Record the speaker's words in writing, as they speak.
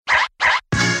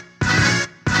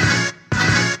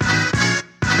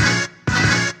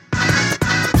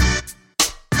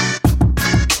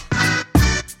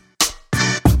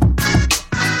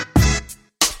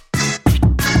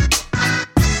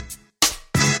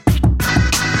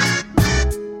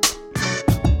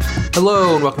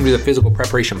Hello and welcome to the Physical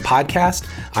Preparation Podcast.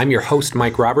 I'm your host,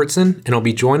 Mike Robertson, and I'll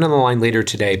be joined on the line later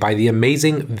today by the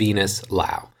amazing Venus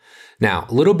Lau. Now,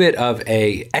 a little bit of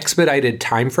a expedited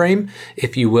time frame,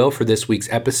 if you will, for this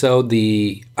week's episode.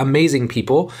 The amazing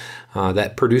people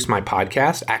that produce my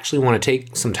podcast actually want to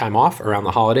take some time off around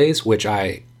the holidays, which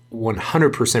I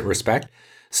 100% respect.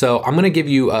 So I'm going to give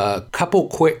you a couple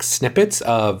quick snippets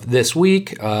of this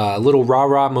week, a little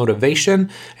rah-rah motivation,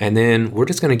 and then we're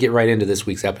just going to get right into this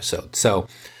week's episode. So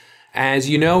as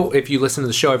you know, if you listen to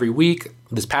the show every week,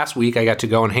 this past week I got to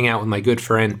go and hang out with my good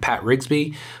friend Pat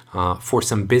Rigsby for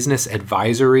some business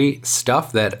advisory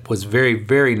stuff that was very,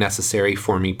 very necessary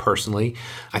for me personally.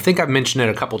 I think I've mentioned it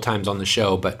a couple times on the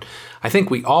show, but I think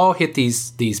we all hit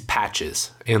these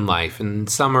patches in life, and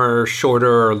some are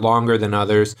shorter or longer than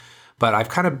others. But I've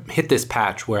kind of hit this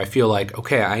patch where I feel like,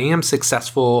 okay, I am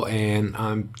successful and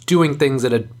I'm doing things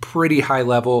at a pretty high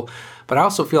level, but I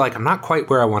also feel like I'm not quite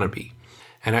where I want to be.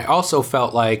 And I also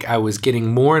felt like I was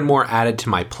getting more and more added to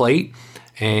my plate,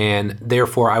 and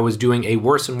therefore I was doing a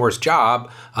worse and worse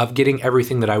job of getting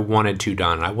everything that I wanted to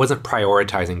done. I wasn't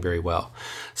prioritizing very well.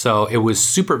 So it was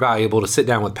super valuable to sit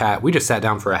down with Pat. We just sat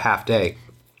down for a half day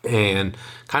and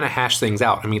kind of hashed things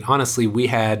out. I mean, honestly, we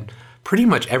had pretty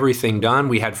much everything done.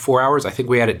 We had 4 hours. I think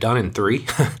we had it done in 3.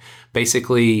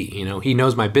 Basically, you know, he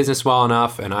knows my business well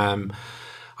enough, and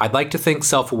I'd like to think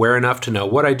self-aware enough to know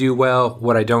what I do well,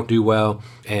 what I don't do well.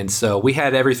 And so we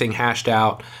had everything hashed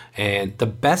out. And the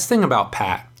best thing about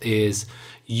Pat is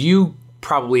you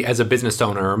probably as a business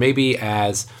owner, or maybe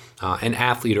as an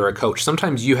athlete or a coach,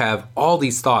 sometimes you have all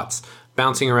these thoughts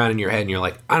bouncing around in your head and you're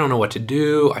like, I don't know what to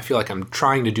do. I feel like I'm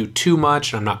trying to do too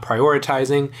much and I'm not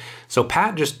prioritizing. So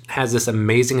Pat just has this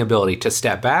amazing ability to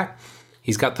step back.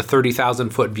 He's got the 30,000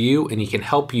 foot view and he can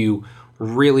help you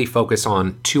really focus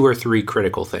on 2 or 3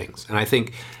 critical things. And I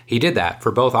think he did that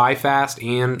for both iFast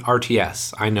and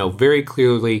RTS. I know very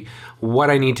clearly what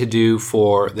I need to do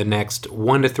for the next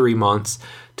 1 to 3 months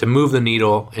to move the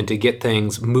needle and to get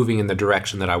things moving in the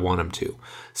direction that I want them to.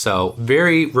 So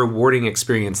very rewarding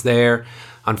experience there.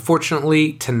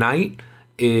 Unfortunately, tonight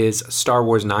is Star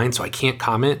Wars 9, so I can't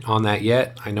comment on that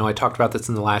yet. I know I talked about this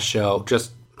in the last show,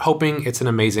 just hoping it's an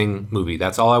amazing movie.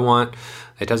 That's all I want.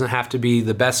 It doesn't have to be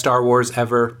the best Star Wars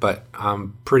ever, but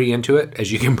I'm pretty into it,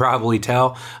 as you can probably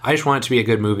tell. I just want it to be a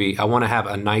good movie. I want to have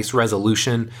a nice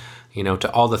resolution, you know,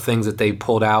 to all the things that they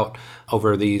pulled out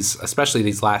over these, especially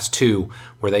these last 2,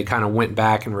 where they kind of went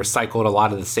back and recycled a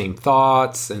lot of the same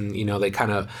thoughts. And, you know, they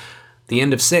kind of, the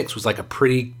end of 6 was like a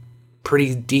pretty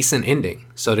decent ending.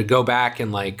 So to go back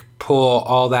and like pull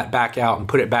all that back out and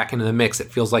put it back into the mix,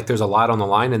 it feels like there's a lot on the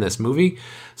line in this movie.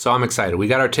 So I'm excited. We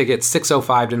got our tickets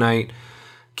 6:05 tonight.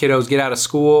 Kiddos get out of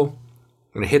school.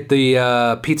 We're going to hit the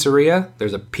pizzeria.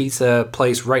 There's a pizza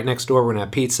place right next door. We're going to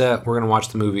have pizza. We're going to watch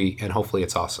the movie, and hopefully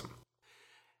it's awesome.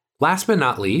 Last but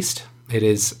not least, it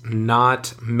is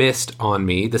not missed on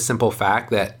me the simple fact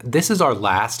that this is our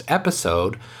last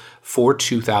episode for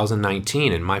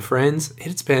 2019. And my friends,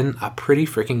 it's been a pretty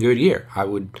freaking good year. I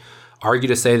would argue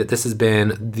to say that this has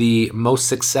been the most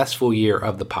successful year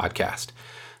of the podcast.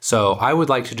 So I would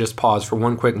like to just pause for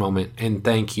one quick moment and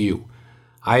thank you.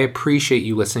 I appreciate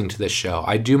you listening to this show.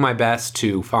 I do my best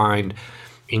to find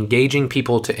engaging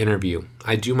people to interview.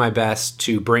 I do my best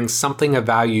to bring something of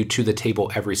value to the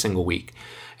table every single week.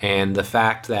 And the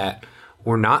fact that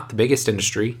we're not the biggest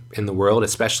industry in the world,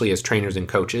 especially as trainers and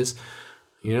coaches,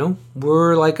 you know,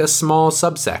 we're like a small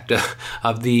subsect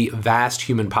of the vast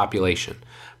human population.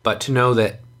 But to know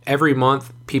that every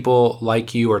month people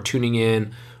like you are tuning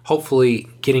in, hopefully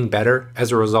getting better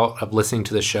as a result of listening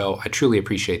to the show, I truly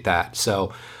appreciate that.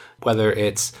 So whether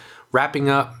it's wrapping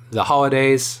up the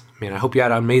holidays, man, I hope you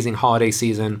had an amazing holiday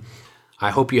season.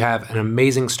 I hope you have an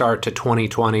amazing start to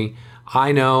 2020.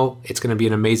 I know it's going to be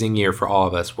an amazing year for all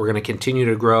of us. We're going to continue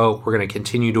to grow. We're going to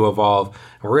continue to evolve.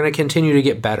 And we're going to continue to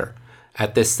get better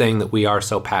at this thing that we are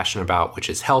so passionate about, which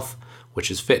is health, which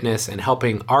is fitness, and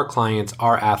helping our clients,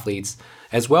 our athletes,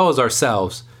 as well as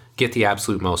ourselves, get the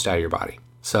absolute most out of your body.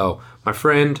 So, my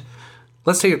friend,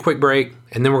 let's take a quick break,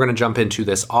 and then we're going to jump into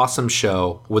this awesome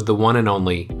show with the one and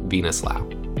only Venus Lau.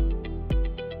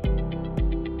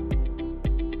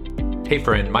 Hey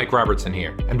friend, Mike Robertson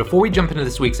here. And before we jump into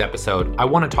this week's episode, I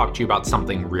want to talk to you about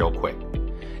something real quick.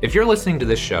 If you're listening to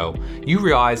this show, you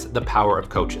realize the power of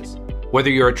coaches. Whether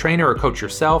you're a trainer or coach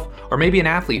yourself, or maybe an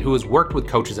athlete who has worked with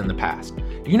coaches in the past,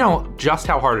 you know just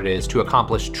how hard it is to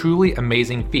accomplish truly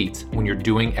amazing feats when you're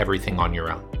doing everything on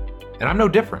your own. And I'm no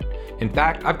different. In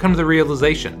fact, I've come to the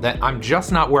realization that I'm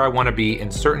just not where I want to be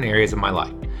in certain areas of my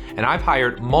life. And I've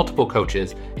hired multiple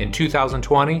coaches in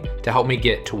 2020 to help me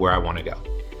get to where I want to go.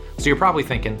 So you're probably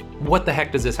thinking, what the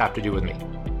heck does this have to do with me?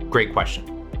 Great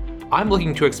question. I'm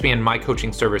looking to expand my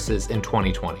coaching services in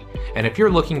 2020. And if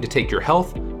you're looking to take your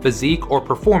health, physique, or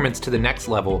performance to the next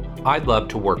level, I'd love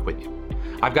to work with you.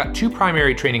 I've got 2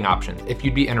 primary training options if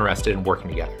you'd be interested in working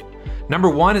together. Number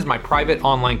 1 is my private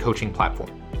online coaching platform.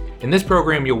 In this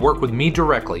program, you'll work with me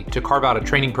directly to carve out a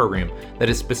training program that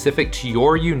is specific to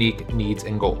your unique needs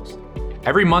and goals.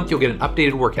 Every month, you'll get an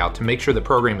updated workout to make sure the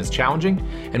program is challenging,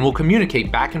 and we'll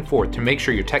communicate back and forth to make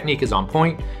sure your technique is on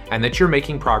point and that you're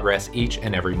making progress each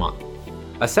and every month.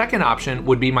 A second option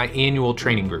would be my annual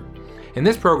training group. In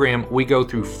this program, we go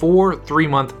through 4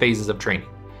 3-month phases of training: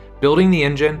 building the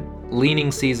engine,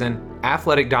 leaning season,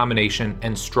 athletic domination,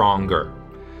 and stronger.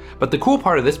 But the cool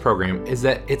part of this program is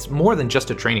that it's more than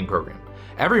just a training program.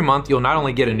 Every month, you'll not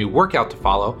only get a new workout to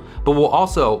follow, but we'll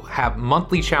also have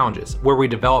monthly challenges where we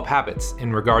develop habits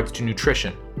in regards to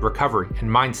nutrition, recovery, and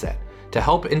mindset to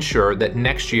help ensure that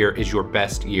next year is your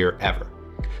best year ever.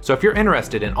 So if you're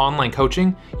interested in online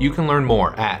coaching, you can learn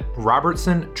more at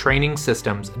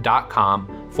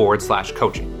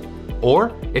robertsontrainingsystems.com/coaching.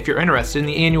 Or if you're interested in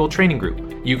the annual training group,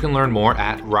 you can learn more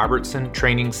at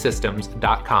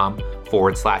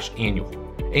robertsontrainingsystems.com/annual.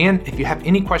 And if you have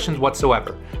any questions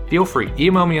whatsoever, feel free,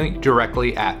 email me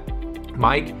directly at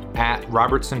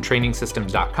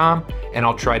mike@robertsontrainingsystems.com, and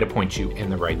I'll try to point you in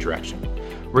the right direction.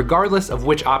 Regardless of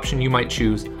which option you might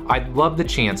choose, I'd love the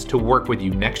chance to work with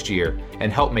you next year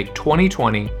and help make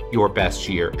 2020 your best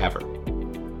year ever.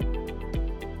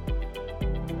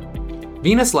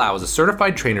 Venus Lau is a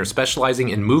certified trainer specializing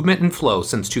in movement and flow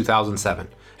since 2007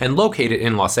 and located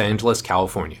in Los Angeles,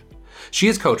 California. She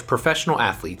has coached professional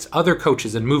athletes, other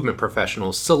coaches and movement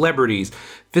professionals, celebrities,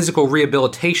 physical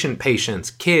rehabilitation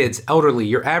patients, kids, elderly,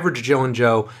 your average Joe and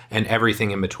Joe, and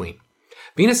everything in between.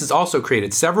 Venus has also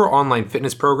created several online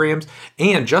fitness programs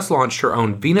and just launched her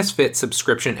own Venus Fit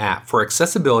subscription app for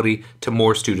accessibility to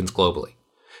more students globally.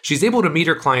 She's able to meet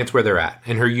her clients where they're at,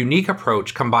 and her unique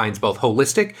approach combines both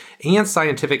holistic and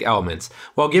scientific elements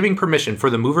while giving permission for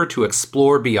the mover to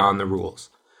explore beyond the rules.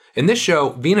 In this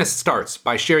show, Venus starts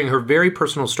by sharing her very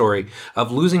personal story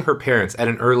of losing her parents at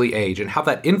an early age and how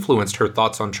that influenced her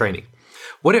thoughts on training,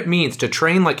 what it means to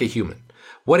train like a human,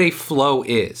 what a flow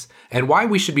is, and why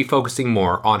we should be focusing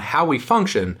more on how we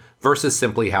function versus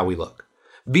simply how we look.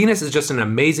 Venus is just an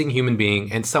amazing human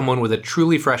being and someone with a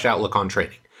truly fresh outlook on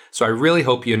training, so I really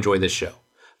hope you enjoy this show.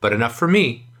 But enough from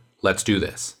me, let's do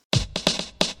this.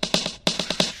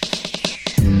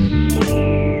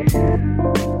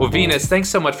 Well, Venus, thanks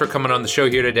so much for coming on the show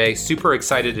here today. Super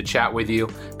excited to chat with you.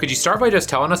 Could you start by just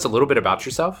telling us a little bit about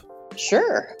yourself?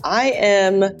 Sure. I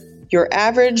am your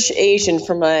average Asian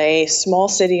from a small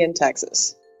city in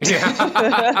Texas.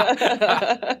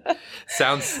 Yeah.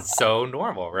 Sounds so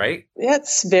normal, right? Yeah,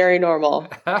 it's very normal.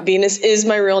 Venus is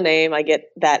my real name. I get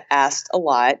that asked a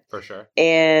lot. For sure.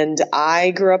 And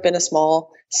I grew up in a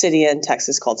small city in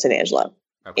Texas called San Angelo.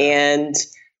 Okay. And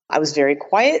I was very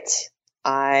quiet.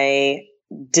 I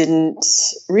didn't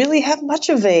really have much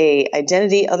of a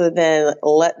identity other than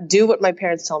do what my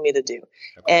parents tell me to do.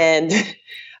 Okay. And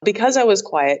because I was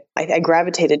quiet, I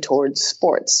gravitated towards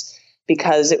sports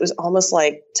because it was almost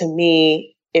like, to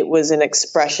me, it was an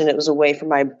expression. It was a way for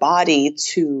my body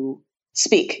to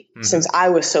speak since I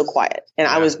was so quiet and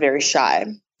I was very shy.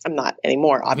 I'm not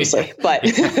anymore, obviously, but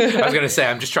I was going to say,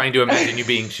 I'm just trying to imagine you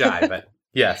being shy, but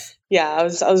yes. Yeah, I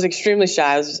was extremely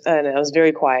shy. I was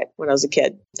very quiet when I was a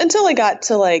kid until I got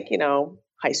to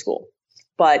high school.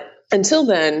 But until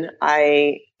then,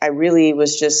 I really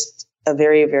was just a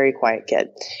very, very quiet kid.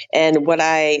 And what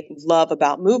I love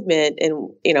about movement and,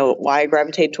 why I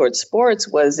gravitated towards sports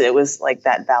was it was like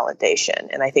that validation.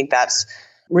 And I think that's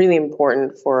really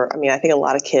important I think a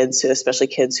lot of kids, especially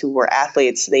kids who were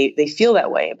athletes, they feel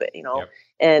that way, but, Yep.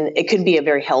 And it could be a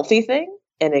very healthy thing.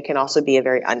 And it can also be a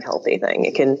very unhealthy thing.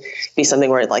 It can be something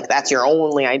where that's your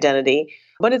only identity,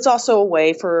 but it's also a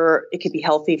way it could be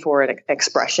healthy for an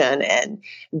expression and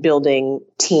building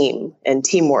team and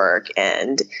teamwork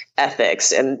and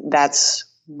ethics. And that's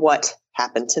what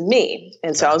happened to me.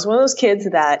 And so I was one of those kids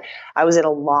that I was in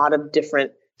a lot of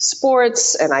different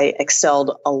sports and I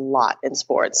excelled a lot in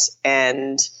sports.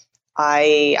 And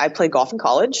I played golf in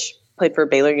college, played for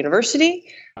Baylor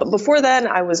University. But before then,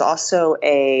 I was also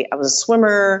a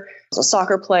swimmer, I was a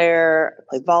soccer player, I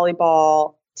played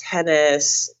volleyball,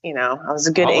 tennis, I was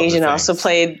a good Asian. I also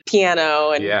played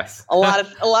piano and a lot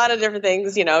of different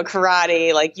things,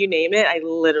 karate, you name it. I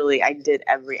did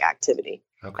every activity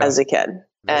as a kid.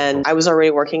 Very cool. I was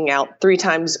already working out 3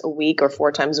 times a week or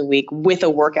 4 times a week with a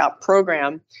workout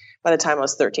program by the time I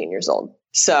was 13 years old.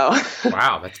 So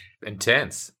wow, that's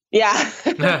intense. Yeah.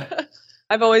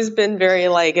 I've always been very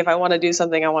like, if I want to do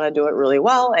something, I want to do it really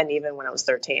well. And even when I was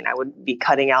 13, I would be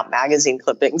cutting out magazine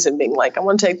clippings and being like, I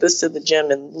want to take this to the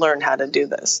gym and learn how to do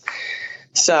this.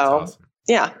 So, awesome.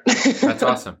 Yeah. That's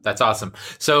awesome. That's awesome.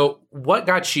 So what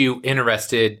got you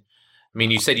interested? I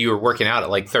mean, you said you were working out at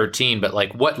like 13, but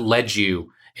like what led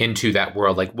you into that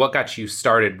world? Like what got you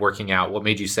started working out? What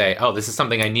made you say, oh, this is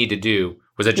something I need to do?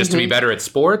 Was it just to be better at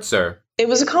sports or? It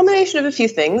was a combination of a few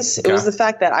things. Okay. It was the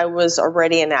fact that I was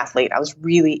already an athlete. I was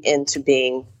really into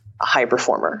being a high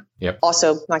performer. Yep.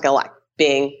 Also, not gonna lie,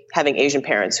 having Asian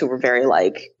parents who were very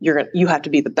like, you have to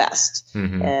be the best.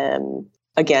 And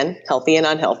again, healthy and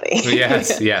unhealthy.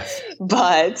 Yes.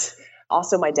 But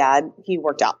also my dad, he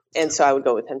worked out. And so I would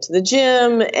go with him to the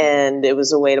gym, and it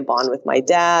was a way to bond with my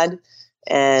dad.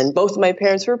 And both of my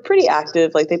parents were pretty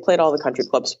active. Like they played all the country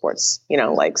club sports,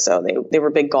 so they were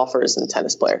big golfers and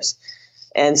tennis players.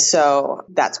 And so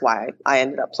that's why I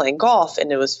ended up playing golf.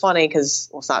 And it was funny because,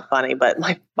 well, it's not funny, but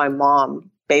my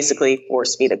mom basically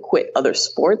forced me to quit other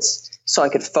sports so I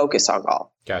could focus on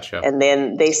golf. Gotcha. And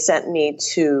then they sent me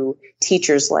to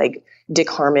teachers like Dick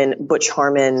Harmon, Butch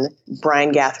Harmon,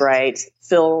 Brian Gathright,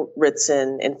 Phil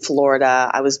Ritson in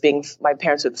Florida. My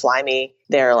parents would fly me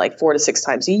there like 4 to 6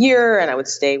 times a year, and I would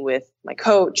stay with my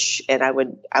coach, and I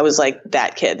was like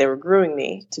that kid. They were grooming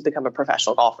me to become a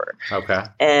professional golfer. Okay.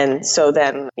 And so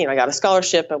then, I got a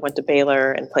scholarship. I went to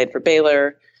Baylor and played for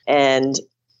Baylor. And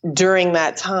during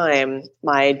that time,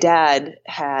 my dad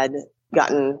had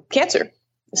gotten cancer,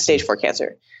 stage 4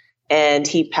 cancer. And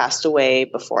he passed away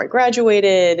before I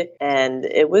graduated. And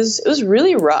it was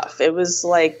really rough. It was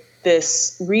like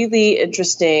this really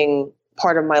interesting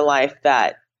part of my life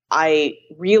that I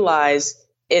realized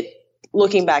it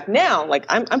looking back now, like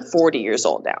I'm 40 years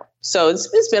old now. So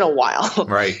it's been a while.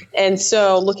 Right. And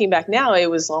so looking back now, it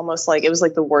was almost like, it was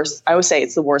like the worst. I would say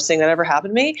it's the worst thing that ever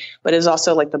happened to me, but it was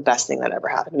also like the best thing that ever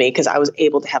happened to me because I was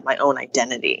able to have my own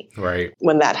identity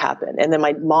when that happened. And then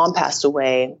my mom passed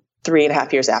away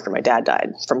 3.5 years after my dad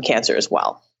died from cancer as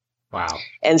well. Wow.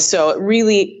 And so it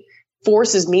really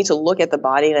forces me to look at the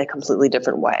body in a completely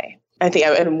different way. I think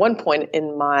at one point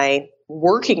in my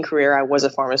working career, I was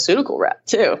a pharmaceutical rep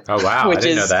too. Oh, wow. I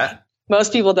didn't know that.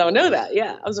 Most people don't know that.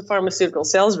 Yeah. I was a pharmaceutical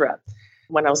sales rep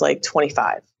when I was like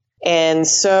 25. And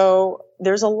so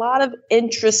there's a lot of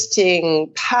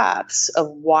interesting paths of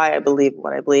why I believe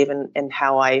what I believe and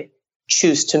how I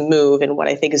choose to move and what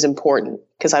I think is important.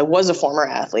 Because I was a former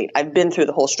athlete. I've been through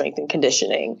the whole strength and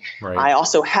conditioning. Right. I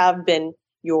also have been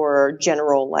your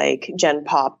general like Gen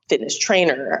Pop fitness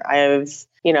trainer.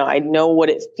 I know what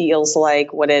it feels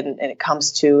like when it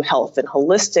comes to health and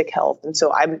holistic health. And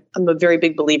so I'm a very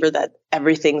big believer that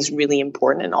everything's really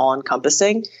important and all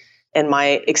encompassing. And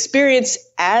my experience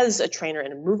as a trainer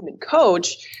and a movement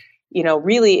coach,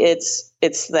 really it's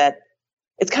that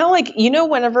it's kind of like,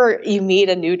 whenever you meet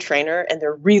a new trainer and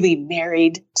they're really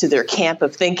married to their camp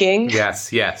of thinking.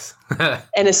 Yes.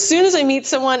 And as soon as I meet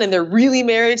someone and they're really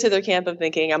married to their camp of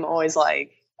thinking, I'm always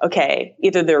like, okay,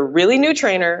 either they're a really new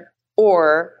trainer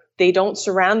or they don't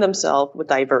surround themselves with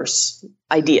diverse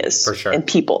ideas and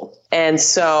people. And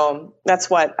so that's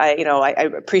what I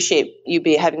appreciate you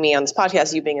having me on this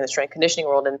podcast, you being in the strength conditioning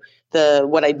world. And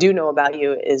what I do know about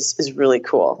you is really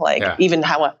cool. Like even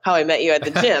how I met you at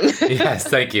the gym. Yes.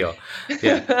 Thank you.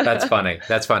 Yeah. That's funny.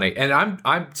 That's funny. And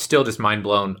I'm still just mind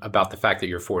blown about the fact that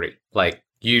you're 40. Like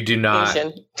you do not.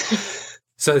 Asian.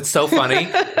 So it's so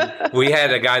funny. We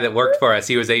had a guy that worked for us.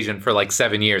 He was Asian for like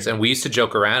 7 years. And we used to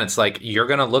joke around. It's like, you're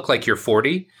going to look like you're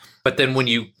 40. But then when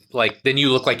you then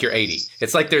you look like you're 80.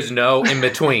 It's like there's no in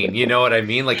between. You know what I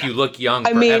mean? Like you look young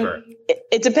forever.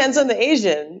 It depends on the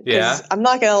Asian. Yeah. I'm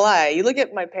not going to lie. You look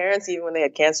at my parents, even when they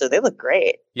had cancer, they look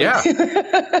great. Yeah.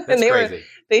 That's and crazy.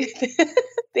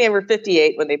 They were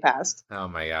 58 when they passed. Oh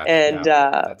my God. And,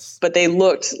 but they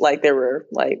looked like they were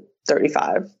like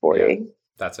 35, 40. Yeah.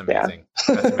 That's amazing.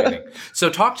 Yeah. That's amazing. So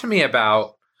talk to me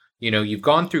about, you've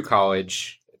gone through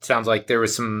college. It sounds like there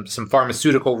was some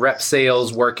pharmaceutical rep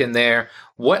sales work in there.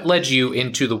 What led you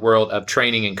into the world of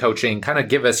training and coaching? Kind of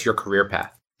give us your career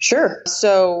path. Sure.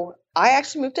 So I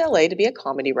actually moved to LA to be a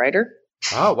comedy writer.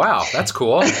 Oh, wow. That's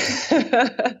cool.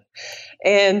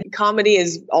 And comedy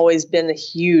has always been a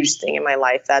huge thing in my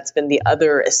life. That's been the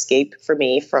other escape for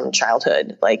me from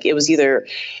childhood. Like it was either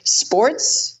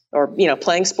sports or,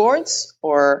 playing sports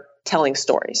or telling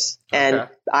stories. Okay. And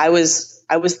I was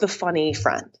the funny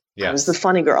friend. Yes. I was the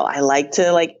funny girl. I like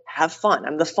to have fun.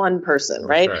 I'm the fun person.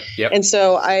 Right. Sure. Yep. And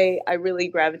so I really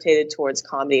gravitated towards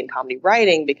comedy and comedy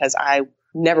writing because I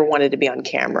never wanted to be on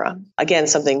camera. Again,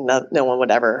 something no one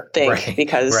would ever think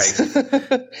because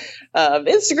of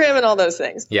Instagram and all those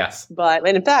things. Yes. And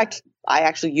in fact, I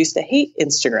actually used to hate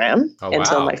Instagram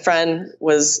until wow. my friend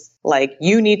was like,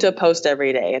 you need to post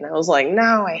every day. And I was like,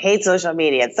 no, I hate social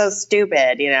media. It's so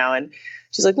stupid, and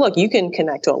she's like, look, you can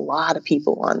connect to a lot of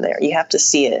people on there. You have to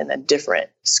see it in a different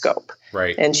scope.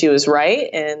 Right. And she was right.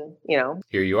 And,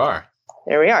 here you are.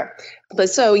 There we are. But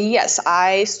so, yes,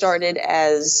 I started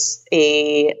as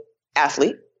a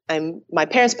athlete. My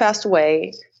parents passed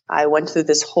away. I went through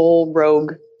this whole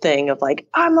rogue thing of like,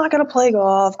 I'm not going to play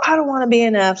golf. I don't want to be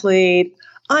an athlete.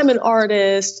 I'm an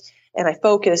artist. And I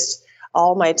focused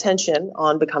all my attention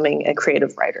on becoming a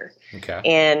creative writer. Okay.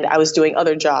 And I was doing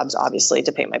other jobs, obviously,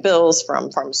 to pay my bills,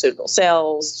 from pharmaceutical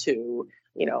sales to,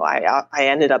 I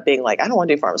ended up being like, I don't want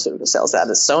to do pharmaceutical sales. That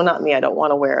is so not me. I don't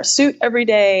want to wear a suit every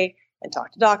day and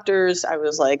talk to doctors. I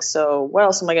was like, so what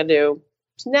else am I going to do?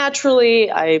 So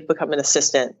naturally, I become an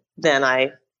assistant. Then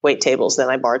I wait tables. Then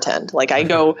I bartend. Like I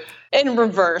go in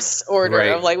reverse order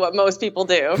of like what most people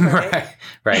do.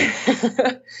 Right.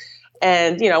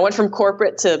 And, I went from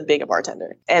corporate to being a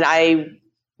bartender. And I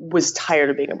was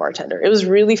tired of being a bartender. It was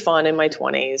really fun in my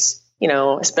 20s,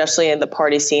 especially in the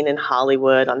party scene in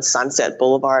Hollywood, on Sunset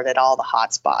Boulevard, at all the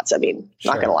hot spots. I mean,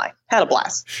 not going to lie, had a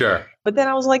blast. Sure. But then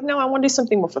I was like, no, I want to do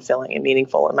something more fulfilling and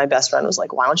meaningful. And my best friend was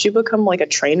like, why don't you become like a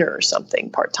trainer or something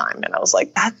part-time? And I was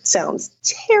like, that sounds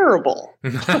terrible.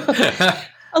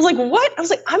 I was like, what? I was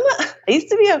like, I used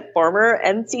to be a former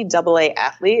NCAA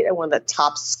athlete at one of the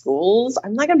top schools.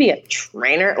 I'm not going to be a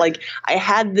trainer. Like I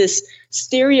had this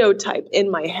stereotype in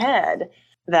my head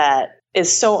that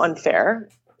is so unfair.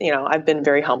 I've been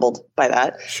very humbled by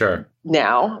that. Sure.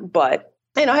 Now, but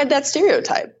I had that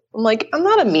stereotype. I'm like, I'm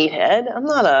not a meathead. I'm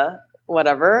not a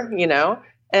whatever,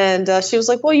 And she was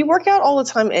like, well, you work out all the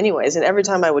time anyways. And every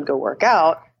time I would go work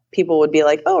out, people would be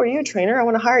like, oh, are you a trainer? I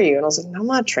want to hire you. And I was like, no, I'm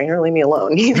not a trainer. Leave me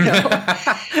alone. Leave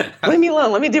me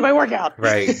alone. Let me do my workout.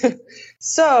 Right.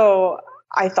 So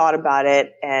I thought about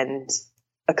it. And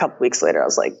a couple weeks later, I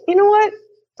was like, you know what?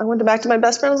 I went back to my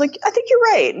best friend. I was like, I think you're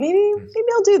right. Maybe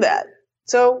I'll do that.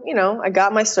 So, I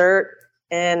got my cert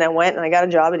and I went and I got a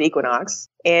job at Equinox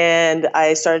and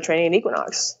I started training at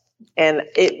Equinox. And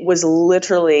it was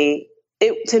literally,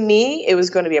 to me, it was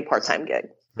going to be a part-time gig.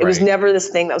 It was never this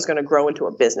thing that was going to grow into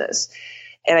a business.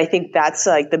 And I think that's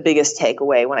like the biggest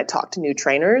takeaway when I talk to new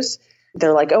trainers.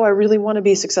 They're like, oh, I really want to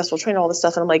be a successful trainer, all this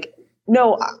stuff. And I'm like,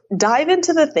 no, dive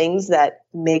into the things that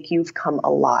make you come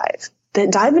alive. Then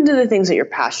dive into the things that you're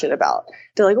passionate about.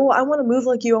 They're like, oh, I want to move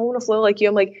like you. I want to flow like you.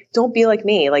 I'm like, don't be like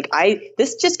me. Like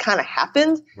this just kind of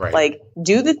happened. Right. Like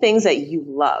do the things that you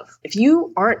love. If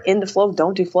you aren't into flow,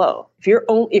 don't do flow.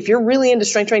 If you're really into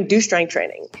strength training, do strength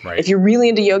training. Right. If you're really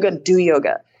into yoga, do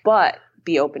yoga. But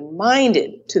be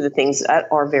open-minded to the things that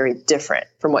are very different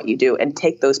from what you do and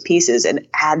take those pieces and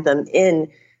add them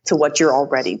in to what you're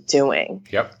already doing.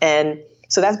 Yep. And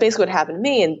so that's basically what happened to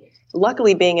me. And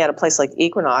luckily, being at a place like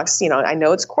Equinox, I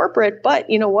know it's corporate, but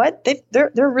you know what?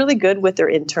 They're really good with their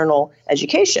internal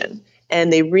education,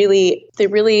 and they really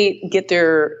get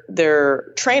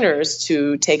their trainers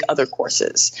to take other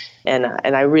courses, and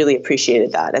I really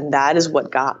appreciated that. And that is what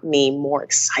got me more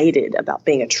excited about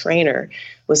being a trainer,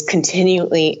 was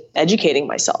continually educating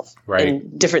myself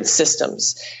in different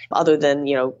systems other than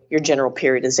your general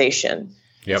periodization.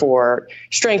 Yep. For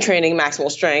strength training,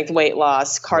 maximal strength, weight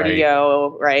loss,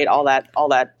 cardio, right? All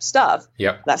that stuff.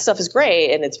 Yep. That stuff is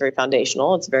great and it's very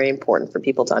foundational. It's very important for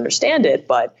people to understand it.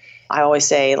 But I always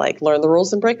say, like, learn the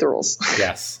rules and break the rules.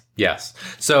 Yes.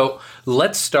 So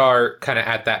let's start kind of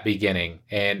at that beginning.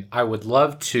 And I would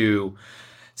love to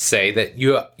say that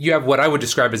you have what I would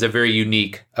describe as a very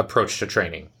unique approach to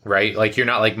training, right? Like you're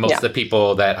not like most of the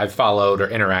people that I've followed or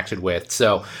interacted with.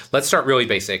 So let's start really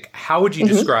basic. How would you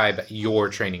describe your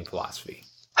training philosophy?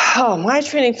 Oh, my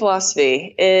training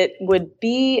philosophy, it would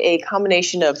be a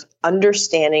combination of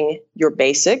understanding your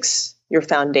basics, your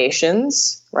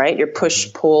foundations, right? Your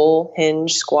push, pull,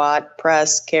 hinge, squat,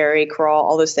 press, carry, crawl,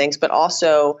 all those things, but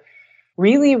also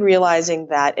really realizing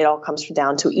that it all comes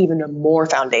down to even a more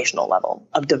foundational level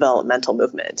of developmental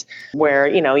movement, where,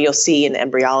 you'll see in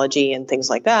embryology and things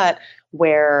like that,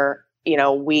 where,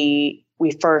 we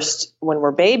first, when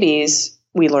we're babies,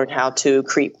 we learn how to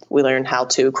creep, we learn how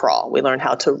to crawl, we learn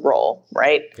how to roll,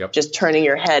 right? Yep. Just turning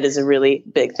your head is a really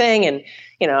big thing. And,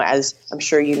 as I'm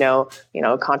sure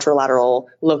contralateral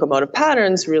locomotive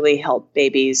patterns really help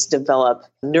babies develop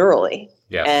neurally.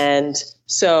 Yes. And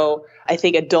so I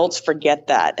think adults forget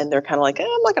that, and they're kind of like, I'm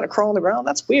not going to crawl on the ground.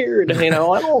 That's weird. I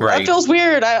don't. That feels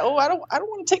weird. I don't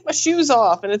want to take my shoes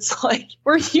off. And it's like,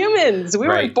 we're humans. We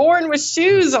weren't born with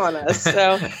shoes on us.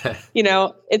 So,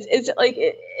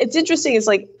 it's interesting. It's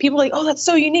like people are like, oh, that's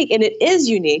so unique, and it is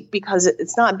unique because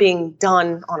it's not being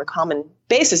done on a common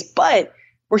basis. But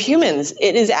we're humans.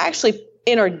 It is actually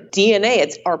in our DNA.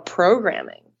 It's our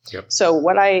programming. Yep. So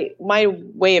my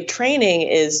way of training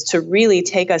is to really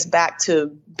take us back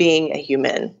to being a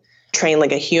human, train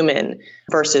like a human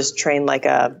versus train like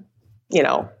a,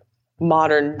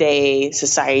 modern day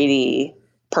society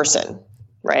person.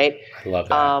 Right. I love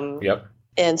that. Yep.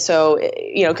 And so,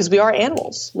 because we are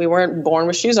animals, we weren't born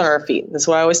with shoes on our feet. That's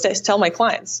what I always tell my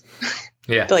clients.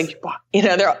 Yeah.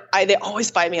 They always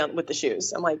fight me with the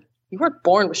shoes. I'm like, you weren't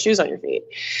born with shoes on your feet.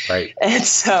 Right. And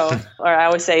so, or I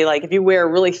always say, like, if you wear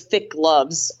really thick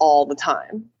gloves all the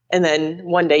time, and then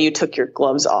one day you took your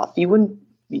gloves off, you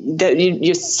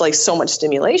just like so much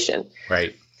stimulation.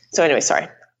 Right. So anyway, sorry,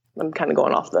 I'm kind of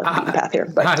going off the path here,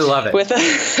 but I love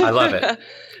it. I love it.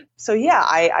 So yeah,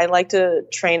 I like to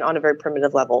train on a very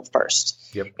primitive level first.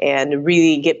 Yep. And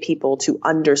really get people to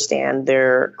understand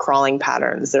their crawling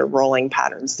patterns, their rolling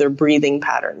patterns, their breathing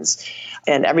patterns,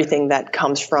 and everything that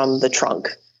comes from the trunk,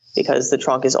 because the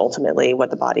trunk is ultimately what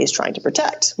the body is trying to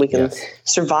protect. We can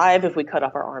survive if we cut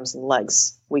off our arms and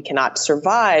legs. We cannot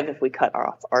survive if we cut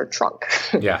off our trunk.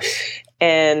 Yeah.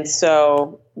 And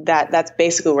so that's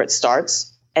basically where it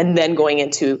starts. And then going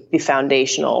into the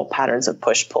foundational patterns of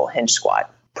push, pull, hinge,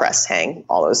 squat, press, hang,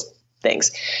 all those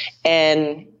things.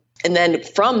 And then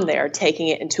from there, taking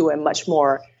it into a much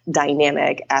more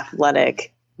dynamic,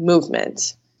 athletic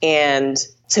movement. And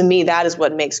to me, that is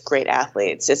what makes great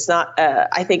athletes. It's not,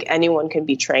 I think anyone can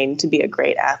be trained to be a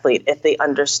great athlete if they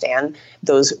understand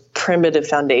those primitive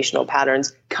foundational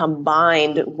patterns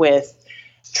combined with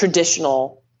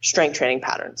traditional strength training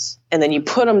patterns. And then you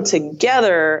put them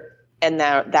together, and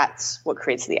that's what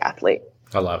creates the athlete.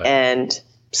 I love it. And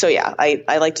so, yeah,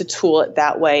 I like to tool it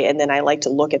that way. And then I like to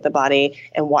look at the body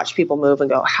and watch people move and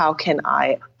go, how can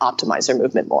I optimize their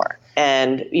movement more?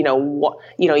 And, you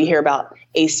hear about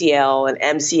ACL and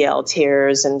MCL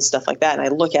tears and stuff like that. And I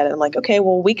look at it and I'm like, okay,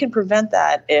 well, we can prevent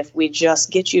that if we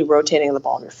just get you rotating the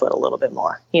ball of your foot a little bit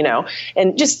more,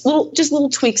 and just little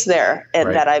tweaks there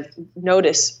that I've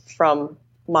noticed from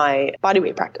my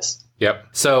bodyweight practice. Yep.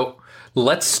 So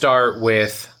let's start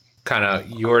with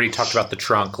you already talked about the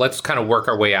trunk. Let's kind of work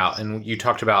our way out. And you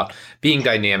talked about being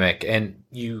dynamic, and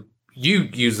you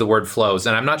use the word flows,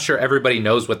 and I'm not sure everybody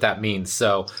knows what that means.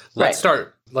 So let's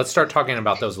start talking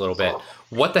about those a little bit.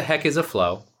 What the heck is a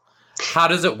flow? How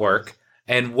does it work?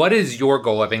 And what is your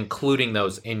goal of including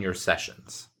those in your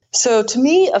sessions? So to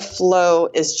me, a flow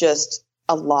is just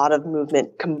a lot of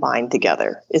movement combined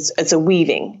together. It's a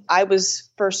weaving. I was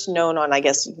first known on, I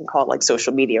guess you can call it like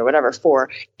social media or whatever, for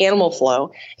Animal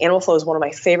Flow. Animal Flow is one of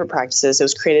my favorite practices. It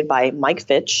was created by Mike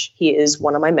Fitch. He is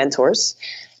one of my mentors,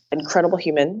 incredible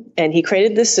human. And he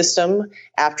created this system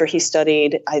after he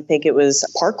studied, I think it was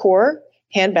parkour,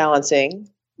 hand balancing,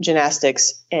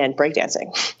 gymnastics, and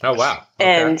breakdancing. Oh, wow.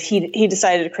 Okay. And he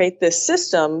decided to create this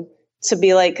system to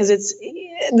be like, because it's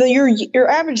your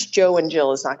average Joe and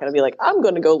Jill is not going to be like, I'm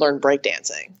going to go learn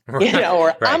breakdancing,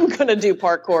 or I'm going to do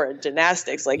parkour and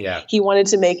gymnastics. He wanted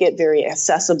to make it very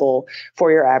accessible for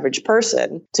your average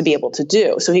person to be able to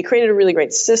do. So he created a really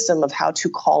great system of how to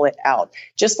call it out.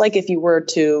 Just like if you were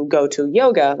to go to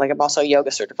yoga, like I'm also a yoga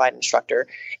certified instructor,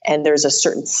 and there's a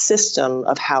certain system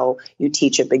of how you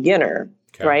teach a beginner,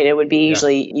 right? It would be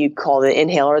usually you call the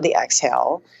inhale or the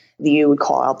exhale. You would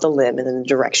call out the limb and then the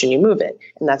direction you move it.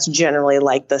 And that's generally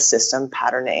like the system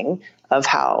patterning of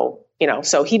how,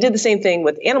 so he did the same thing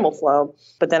with Animal Flow.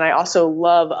 But then I also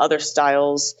love other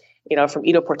styles, from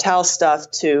Ido Portal stuff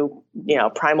to,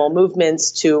 primal movements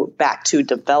to back to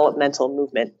developmental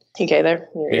movement. Okay, there?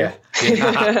 Yeah.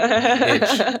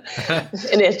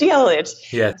 An itch. Yeah,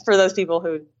 itch. Yeah. For those people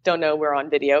who don't know, we're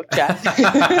on video chat.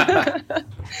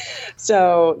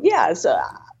 So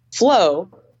flow,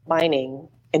 mining,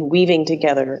 and weaving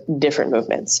together different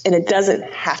movements. And it doesn't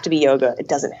have to be yoga. It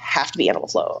doesn't have to be Animal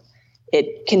Flow.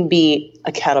 It can be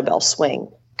a kettlebell swing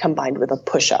combined with a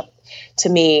push-up. To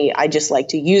me, I just like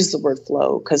to use the word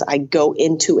flow because I go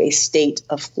into a state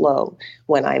of flow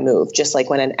when I move, just like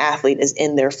when an athlete is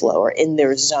in their flow or in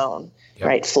their zone,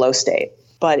 right? Flow state.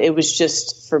 But it was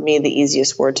just, for me, the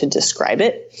easiest word to describe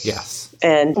it. Yes.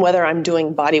 And whether I'm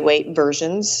doing body weight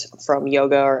versions from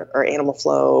yoga or Animal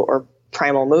Flow or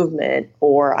primal movement,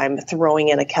 or I'm throwing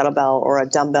in a kettlebell or a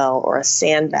dumbbell or a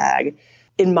sandbag,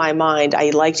 in my mind,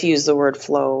 I like to use the word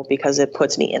flow because it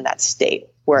puts me in that state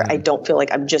where I don't feel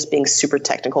like I'm just being super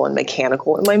technical and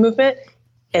mechanical in my movement.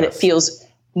 And it feels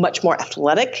much more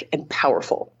athletic and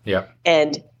powerful. Yeah.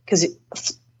 And because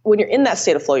when you're in that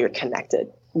state of flow, you're connected,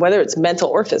 whether it's mental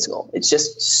or physical. It's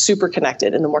just super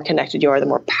connected. And the more connected you are, the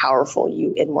more powerful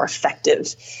and more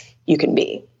effective you can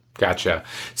be. Gotcha.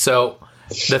 So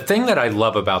the thing that I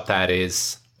love about that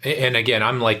is, And again,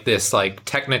 I'm like this like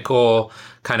technical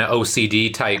kind of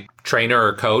OCD type trainer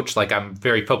or coach. Like I'm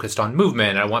very focused on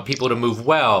movement. I want people to move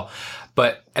well.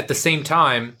 But at the same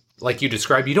time, like you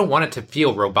described, you don't want it to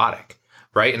feel robotic.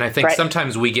 Right. And I think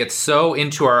sometimes we get so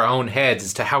into our own heads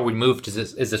as to how we move.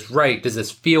 Is this right? Does this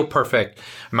feel perfect?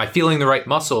 Am I feeling the right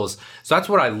muscles? So that's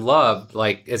what I loved.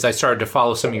 Like, as I started to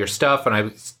follow some of your stuff, and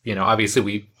I, obviously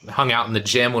we hung out in the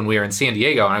gym when we were in San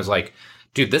Diego, and I was like,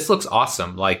 dude, this looks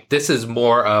awesome. Like, this is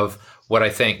more of what I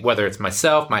think, whether it's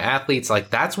myself, my athletes, like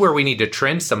that's where we need to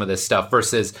trend some of this stuff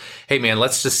versus, hey man,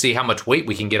 let's just see how much weight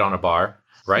we can get on a bar.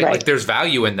 Right? Like there's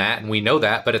value in that and we know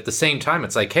that. But at the same time,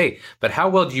 it's like, hey, but how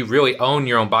well do you really own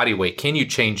your own body weight? Can you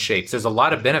change shapes? There's a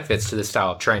lot of benefits to this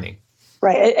style of training.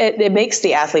 Right. It makes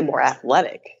the athlete more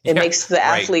athletic. It makes the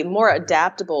athlete more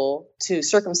adaptable to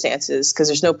circumstances because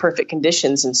there's no perfect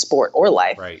conditions in sport or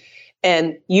life. Right.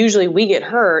 And usually we get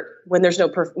hurt when there's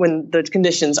when the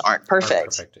conditions aren't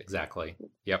perfect. Exactly.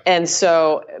 Yep. And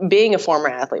so being a former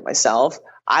athlete myself,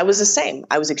 I was the same.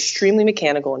 I was extremely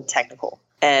mechanical and technical.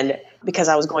 And because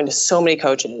I was going to so many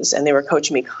coaches and they were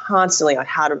coaching me constantly on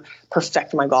how to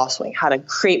perfect my golf swing, how to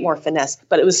create more finesse,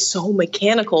 but it was so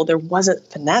mechanical, there wasn't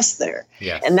finesse there.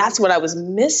 Yes. And that's what I was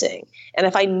missing. And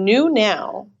if I knew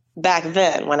now, back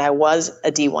then when I was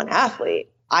a D1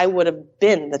 athlete, I would have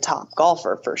been the top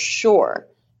golfer for sure.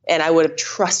 And I would have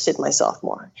trusted myself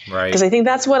more. Right. Because I think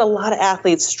that's what a lot of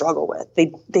athletes struggle with.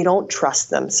 They don't trust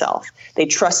themselves. They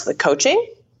trust the coaching.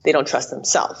 They don't trust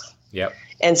themselves. Yep.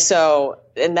 And so,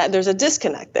 that there's a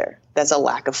disconnect there. That's a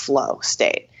lack of flow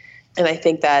state. And I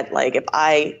think that like if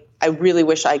I really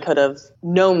wish I could have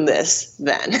known this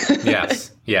then.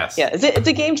 Yes. Yeah, it's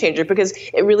a game changer because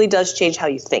it really does change how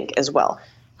you think as well.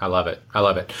 I love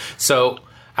it. So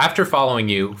after following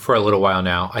you for a little while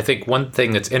now, I think one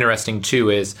thing that's interesting too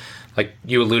is, like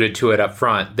you alluded to it up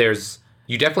front,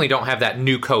 you definitely don't have that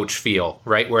new coach feel,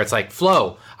 right? Where it's like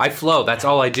flow. I flow. That's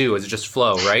all I do is just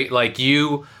flow, right? Like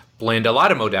you blend a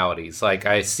lot of modalities. Like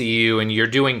I see you and you're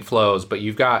doing flows, but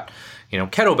you've got,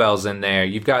 kettlebells in there.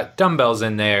 You've got dumbbells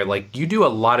in there. Like you do a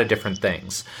lot of different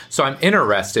things. So I'm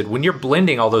interested when you're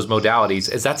blending all those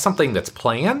modalities, is that something that's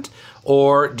planned?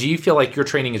 Or do you feel like your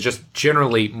training is just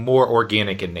generally more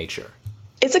organic in nature?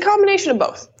 It's a combination of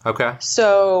both. Okay.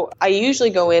 So I usually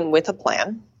go in with a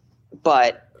plan,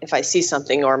 but if I see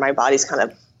something or my body's kind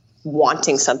of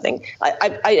wanting something,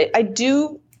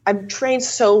 I've trained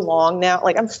so long now.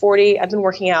 Like I'm 40. I've been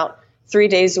working out 3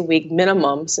 days a week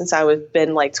minimum since I've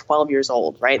been like 12 years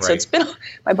old. Right. So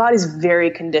my body's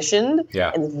very conditioned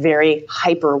and very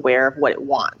hyper aware of what it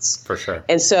wants. For sure.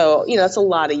 And so, that's a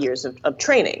lot of years of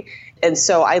training. And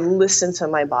so I listen to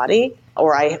my body,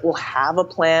 or I will have a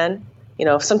plan.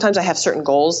 Sometimes I have certain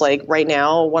goals. Like right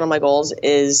now, one of my goals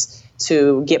is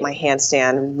to get my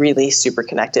handstand really super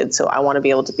connected. So I want to be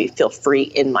able to feel free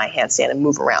in my handstand and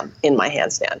move around in my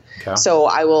handstand. Okay. So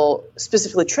I will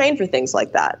specifically train for things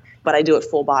like that, but I do it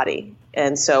full body.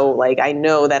 And so like I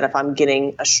know that if I'm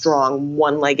getting a strong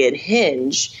one-legged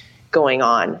hinge going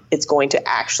on, it's going to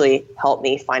actually help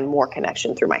me find more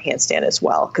connection through my handstand as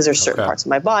well. Because there's certain parts of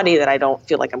my body that I don't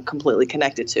feel like I'm completely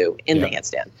connected to in the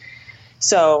handstand.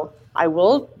 So I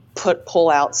will pull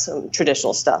out some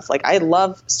traditional stuff. Like I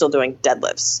love still doing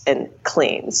deadlifts and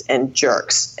cleans and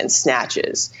jerks and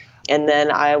snatches. And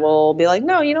then I will be like,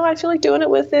 no, I feel like doing it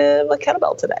with a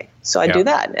kettlebell today. So I do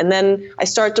that. And then I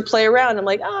start to play around. I'm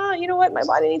like, you know what? My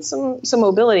body needs some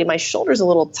mobility. My shoulder's a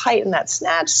little tight in that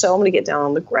snatch. So I'm going to get down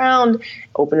on the ground,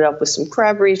 open it up with some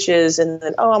crab reaches. And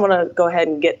then, I'm going to go ahead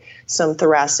and get some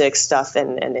thoracic stuff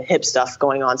and hip stuff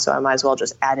going on. So I might as well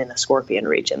just add in a scorpion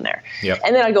reach in there. Yep.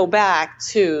 And then I go back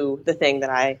to the thing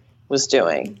that I was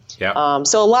doing. Yeah.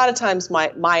 So a lot of times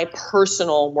my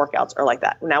personal workouts are like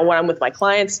that. Now, when I'm with my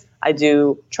clients, I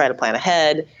do try to plan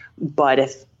ahead. But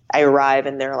if I arrive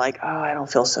and they're like, I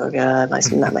don't feel so good. My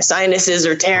sinuses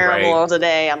are terrible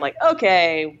today. I'm like,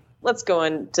 okay, let's go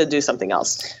in to do something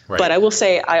else. Right. But I will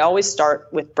say I always start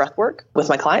with breath work with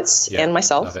my clients and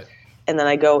myself. And then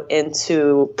I go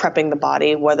into prepping the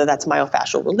body, whether that's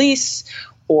myofascial release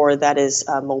or that is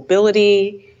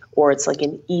mobility, or it's like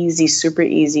an super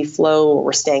easy flow where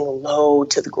we're staying low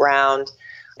to the ground.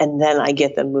 And then I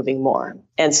get them moving more.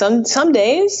 And some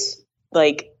days,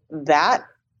 like that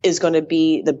is going to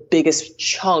be the biggest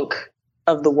chunk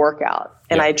of the workout.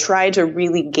 And I try to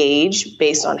really gauge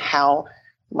based on how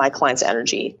my clients'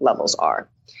 energy levels are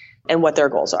and what their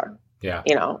goals are. Yeah.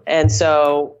 And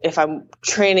so if I'm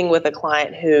training with a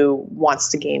client who wants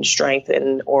to gain strength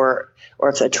or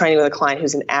if I'm training with a client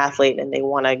who's an athlete and they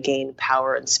want to gain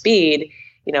power and speed,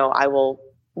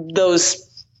 those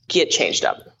get changed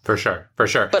up. For sure. For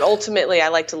sure. But ultimately, I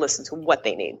like to listen to what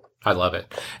they need. I love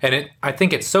it. And I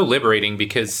think it's so liberating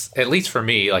because, at least for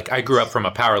me, like I grew up from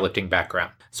a powerlifting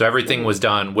background. So everything was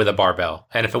done with a barbell.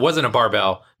 And if it wasn't a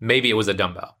barbell, maybe it was a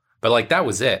dumbbell. But like that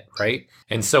was it, right?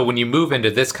 And so when you move into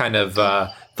this kind of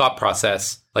thought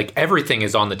process, like everything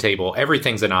is on the table.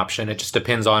 Everything's an option. It just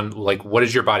depends on like what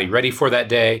is your body ready for that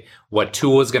day? What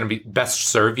tool is going to be best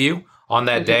serve you on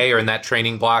that day or in that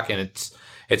training block? And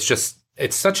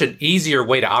it's such an easier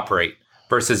way to operate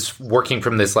versus working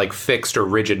from this like fixed or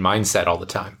rigid mindset all the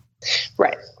time.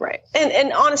 Right.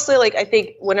 And honestly, like I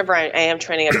think whenever I am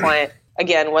training a client,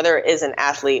 again, whether it is an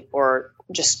athlete or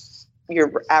just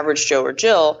your average Joe or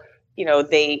Jill, you know,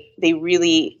 they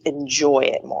really enjoy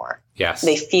it more. Yes.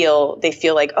 They feel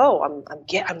like, oh,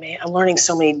 I'm learning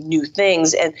so many new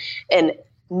things, and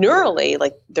neurally,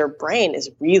 like their brain is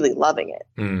really loving it.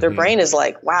 Mm-hmm. Their brain is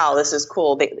like, wow, this is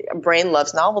cool. Brain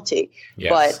loves novelty,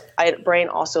 yes. But brain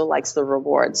also likes the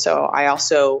reward. So I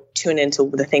also tune into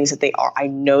the things that I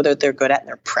know that they're good at and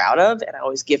they're proud of. And I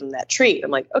always give them that treat.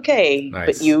 I'm like, okay,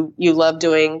 nice. But you love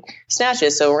doing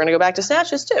snatches. So we're going to go back to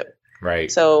snatches too.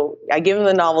 Right. So I give them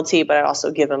the novelty, but I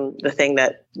also give them the thing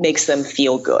that makes them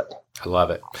feel good. I love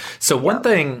it. So one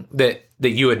thing that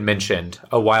you had mentioned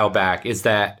a while back is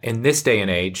that in this day and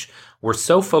age, we're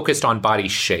so focused on body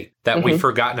shape that we've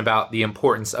forgotten about the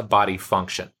importance of body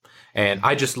function. And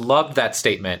I just loved that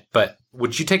statement. But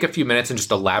would you take a few minutes and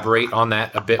just elaborate on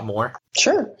that a bit more?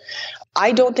 Sure.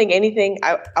 I don't think anything,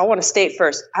 I want to state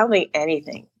first, I don't think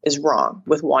anything is wrong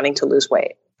with wanting to lose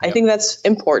weight. I think that's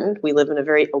important. We live in a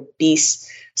very obese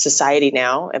society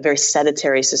now, a very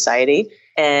sedentary society,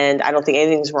 and I don't think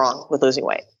anything's wrong with losing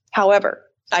weight. However,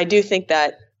 I do think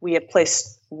that we have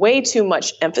placed way too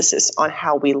much emphasis on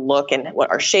how we look and what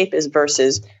our shape is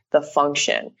versus the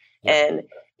function. And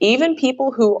even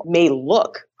people who may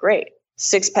look great,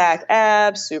 6-pack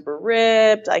abs, super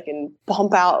ripped, I can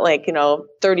pump out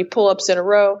 30 pull-ups in a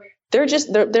row.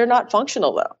 They're not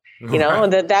functional though. You know,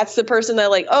 and that's the person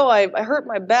that like, oh, I hurt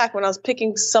my back when I was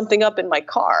picking something up in my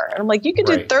car. And I'm like, you could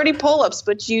do 30 pull-ups,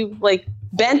 but you like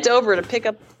bent over to pick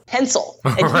up pencil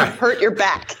and you hurt your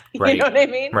back. You know what I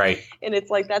mean? Right. And it's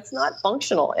like, that's not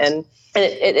functional. And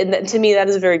to me, that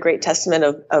is a very great testament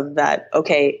of that.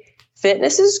 Okay,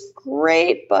 fitness is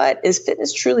great, but is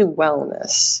fitness truly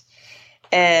wellness?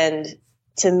 And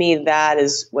to me, that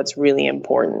is what's really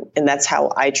important. And that's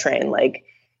how I train. Like,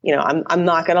 you know, I'm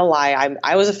not going to lie.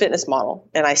 I was a fitness model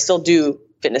and I still do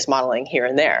fitness modeling here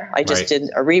and there. I just did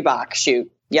a Reebok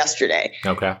shoot yesterday.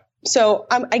 Okay. So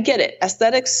I get it.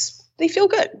 Aesthetics, they feel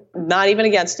good. I'm not even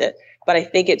against it. But I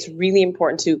think it's really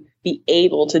important to be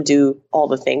able to do all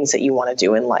the things that you want to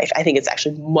do in life. I think it's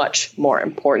actually much more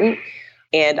important.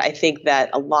 And I think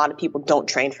that a lot of people don't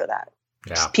train for that.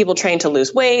 Yeah. People train to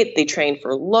lose weight. They train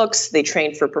for looks. They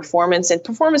train for performance. And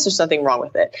performance, there's nothing wrong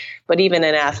with it. But even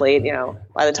an athlete, you know,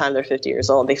 by the time they're 50 years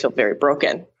old, they feel very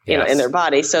broken, you know, in their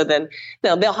body. So then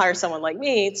they'll hire someone like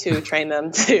me to train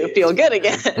them to feel good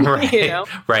again, you know?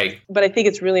 Right. But I think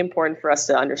it's really important for us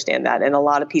to understand that. And a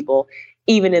lot of people,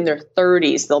 even in their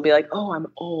 30s, they'll be like, oh, I'm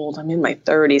old. I'm in my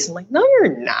 30s. I'm like, no,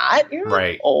 you're not. You're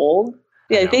not old.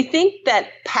 Yeah, they think that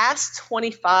past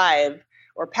 25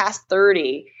 or past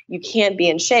 30, you can't be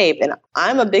in shape. And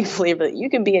I'm a big believer that you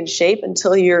can be in shape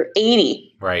until you're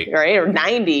 80, right? Or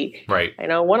 90. Right. I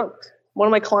know one of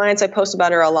my clients, I post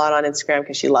about her a lot on Instagram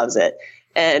because she loves it.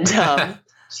 And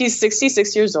she's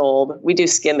 66 years old. We do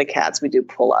skin the cats. We do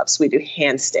pull-ups. We do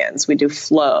handstands. We do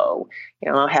flow.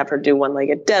 You know, I'll have her do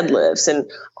one-legged deadlifts and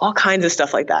all kinds of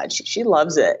stuff like that. She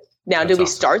loves it. Now, did we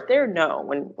start there? No.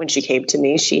 When she came to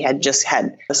me, she had just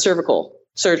had a cervical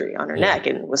surgery on her neck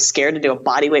and was scared to do a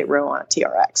bodyweight row on a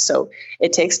TRX. So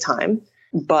it takes time,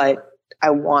 but I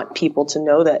want people to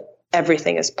know that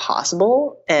everything is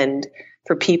possible. And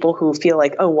for people who feel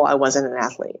like, oh, well, I wasn't an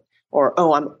athlete, or,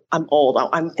 oh, I'm old,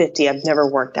 I'm 50, I've never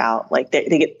worked out. Like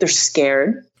they're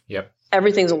scared. Yep.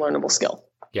 Everything's a learnable skill.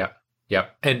 Yep.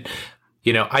 Yep. And,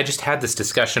 you know, I just had this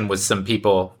discussion with some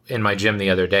people in my gym the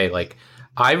other day. Like,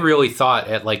 I really thought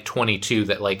at like 22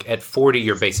 that like at 40,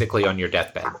 you're basically on your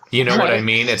deathbed. You know what I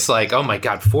mean? It's like, oh my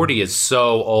God, 40 is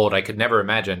so old. I could never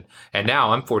imagine. And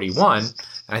now I'm 41 and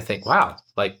I think, wow,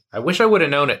 like I wish I would have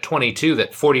known at 22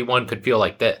 that 41 could feel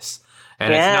like this.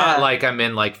 And it's not like I'm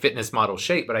in like fitness model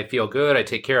shape, but I feel good. I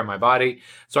take care of my body.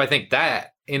 So I think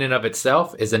that in and of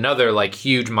itself is another like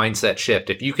huge mindset shift.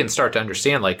 If you can start to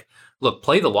understand like, look,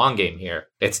 play the long game here.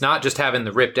 It's not just having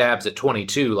the ripped abs at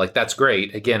 22. Like, that's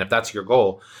great. Again, if that's your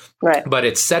goal. Right. But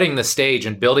it's setting the stage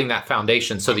and building that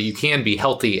foundation so that you can be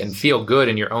healthy and feel good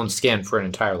in your own skin for an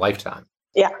entire lifetime.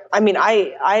 Yeah. I mean,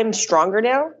 I'm stronger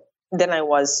now than I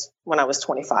was when I was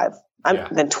 25.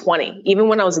 Than 20. Even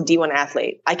when I was a D1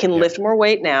 athlete, I can lift more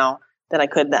weight now than I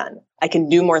could then. I can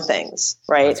do more things,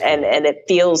 right? Cool. And it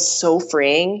feels so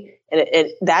freeing. And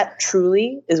that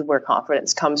truly is where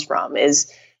confidence comes from.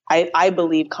 I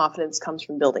believe confidence comes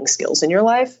from building skills in your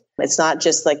life. It's not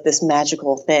just like this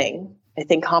magical thing. I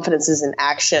think confidence is an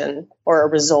action or a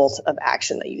result of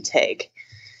action that you take.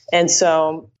 And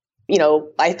so,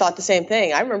 I thought the same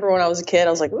thing. I remember when I was a kid,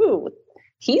 I was like, ooh,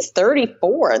 he's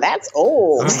 34. That's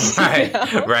old. Right.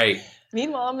 Right.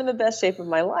 Meanwhile, I'm in the best shape of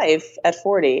my life at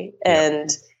 40 and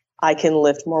I can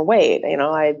lift more weight.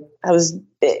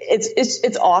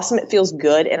 It's awesome. It feels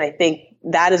good. And I think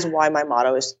that is why my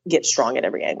motto is get strong at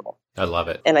every angle. I love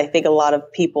it. And I think a lot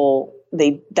of people,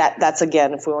 that's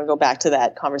again, if we want to go back to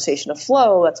that conversation of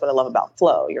flow, that's what I love about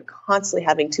flow. You're constantly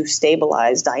having to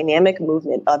stabilize dynamic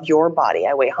movement of your body.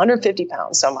 I weigh 150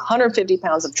 pounds. So I'm 150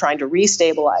 pounds of trying to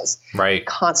restabilize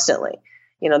constantly.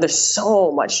 There's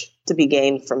so much to be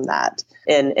gained from that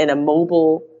in a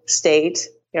mobile state,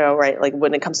 right? Like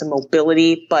when it comes to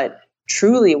mobility, but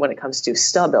truly when it comes to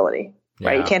stability,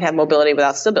 right? You can't have mobility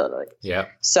without stability. Yeah.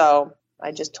 So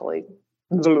I just totally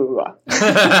you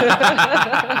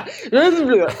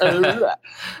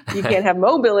can't have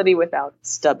mobility without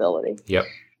stability. Yep.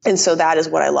 And so that is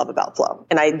what I love about flow.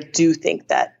 And I do think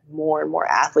that more and more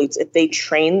athletes, if they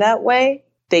train that way,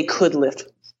 they could lift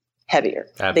heavier.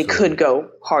 Absolutely. They could go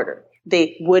harder.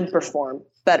 They would perform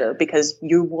better because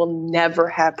you will never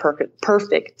have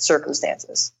perfect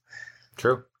circumstances.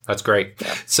 True. That's great.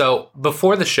 Yeah. So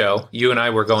before the show, you and I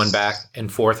were going back and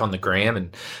forth on the gram,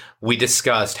 and we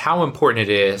discussed how important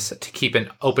it is to keep an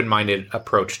open-minded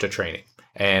approach to training.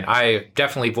 And I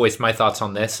definitely voiced my thoughts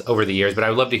on this over the years, but I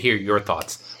would love to hear your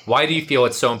thoughts. Why do you feel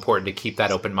it's so important to keep that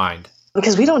open mind?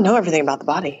 Because we don't know everything about the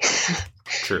body.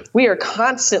 True. We are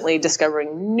constantly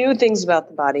discovering new things about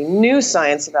the body, new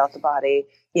science about the body.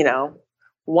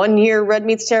 1 year red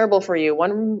meat's terrible for you.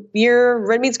 1 year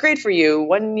red meat's great for you.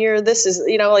 1 year this is,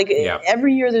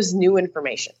 every year there's new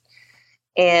information.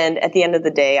 And at the end of the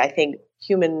day, I think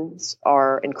humans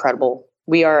are incredible.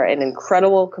 We are an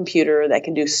incredible computer that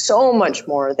can do so much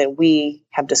more than we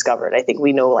have discovered. I think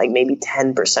we know like maybe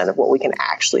 10% of what we can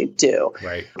actually do.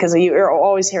 Right. Because you're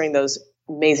always hearing those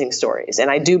amazing stories. And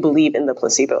I do believe in the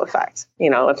placebo effect.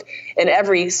 And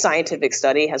every scientific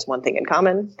study has one thing in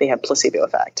common. They have placebo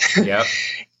effect. Yeah.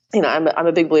 I'm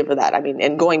a big believer of that. I mean,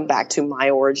 and going back to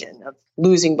my origin of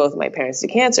losing both of my parents to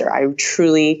cancer, I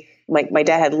truly, my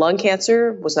dad had lung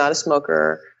cancer, was not a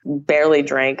smoker, barely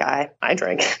drank. I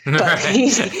drank, but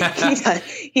he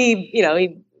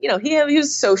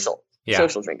was social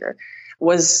drinker,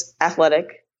 was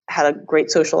athletic, had a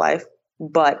great social life,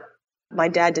 but my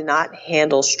dad did not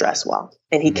handle stress well,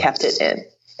 and he kept it in.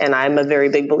 And I'm a very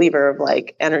big believer of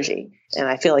like energy, and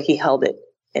I feel like he held it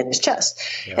in his chest.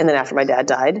 Yeah. And then after my dad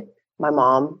died, my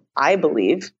mom, I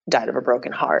believe, died of a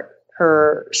broken heart.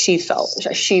 She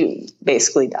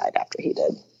basically died after he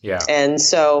did. Yeah. And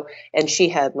she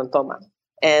had lymphoma.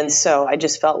 And so I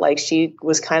just felt like she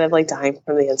was kind of like dying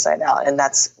from the inside out. And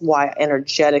that's why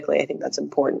energetically, I think that's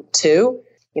important too.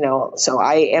 So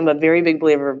I am a very big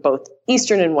believer of both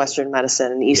Eastern and Western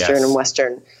medicine and Eastern and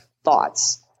Western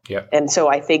thoughts. Yep. And so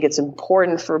I think it's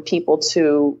important for people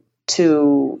to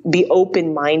be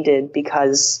open-minded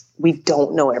because we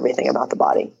don't know everything about the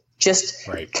body. Just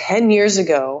 10 years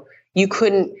ago,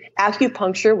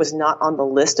 acupuncture was not on the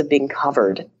list of being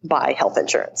covered by health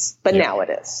insurance, but now it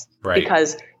is. Right.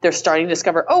 Because they're starting to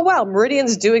discover, oh, wow,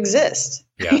 meridians do exist.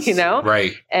 Yes.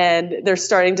 Right. And they're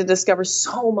starting to discover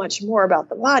so much more about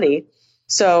the body.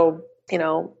 So,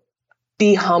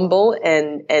 be humble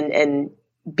and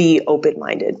be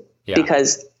open-minded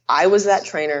because I was that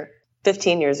trainer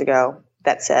 15 years ago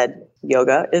that said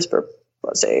yoga is for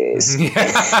pussies.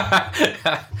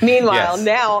 Meanwhile,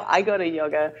 now I go to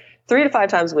yoga 3 to 5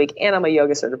 times a week, and I'm a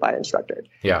yoga certified instructor.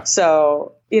 Yeah.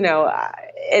 So,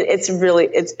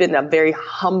 it's been a very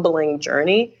humbling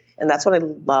journey. And that's what I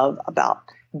love about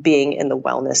being in the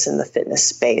wellness and the fitness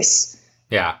space.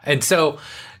 Yeah. And so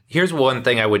here's one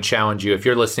thing I would challenge you if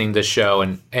you're listening to this show,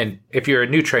 and if you're a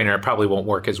new trainer, it probably won't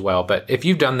work as well. But if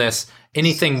you've done this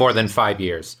anything more than 5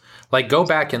 years, like go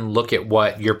back and look at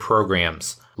what your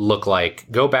programs look like.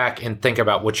 Go back and think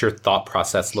about what your thought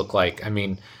process looked like. I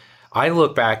mean, I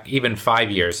look back even 5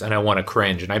 years and I want to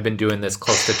cringe, and I've been doing this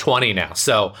close to 20 now.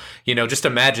 So, just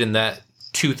imagine that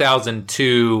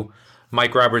 2002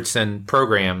 Mike Robertson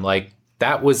program, like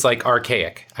that was like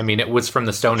archaic. I mean, it was from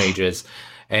the Stone Ages.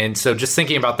 And so just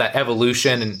thinking about that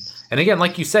evolution and again,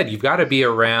 like you said, you've got to be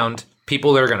around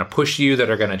people that are going to push you, that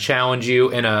are going to challenge you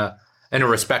in a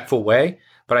respectful way.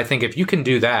 But I think if you can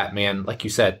do that, man, like you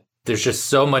said, there's just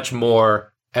so much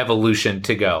more evolution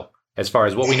to go as far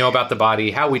as what we know about the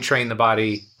body, how we train the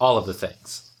body, all of the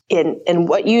things. And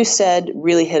what you said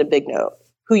really hit a big note.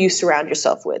 Who you surround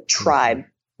yourself with, tribe,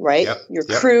 right? Yep. Your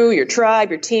crew, your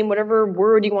tribe, your team, whatever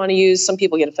word you want to use. Some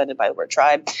people get offended by the word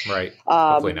tribe. Right.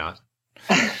 Hopefully not.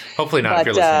 Hopefully not if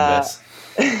you're listening to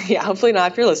this. Yeah, hopefully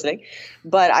not if you're listening.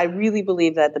 But I really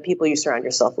believe that the people you surround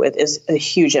yourself with is a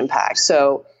huge impact.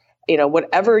 So,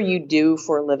 whatever you do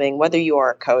for a living, whether you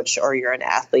are a coach or you're an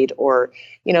athlete or,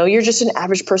 you're just an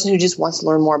average person who just wants to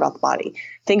learn more about the body,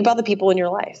 think about the people in your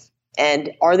life.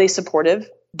 And are they supportive?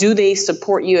 Do they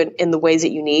support you in the ways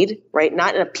that you need, right?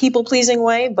 Not in a people-pleasing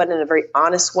way, but in a very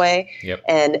honest way. Yep.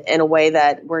 And in a way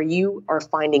that where you are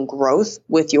finding growth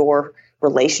with your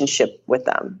relationship with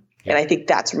them. Yep. And I think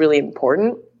that's really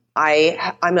important. I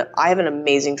have an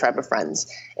amazing tribe of friends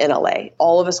in LA.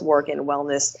 All of us work in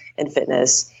wellness and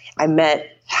fitness. I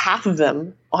met half of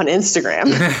them on Instagram.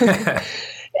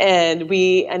 And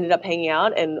we ended up hanging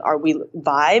out and we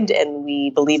vibed and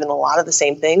we believe in a lot of the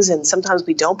same things. And sometimes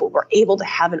we don't, but we're able to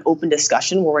have an open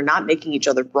discussion where we're not making each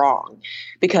other wrong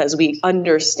because we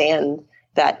understand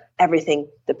that everything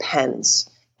depends.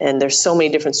 And there's so many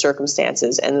different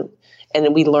circumstances and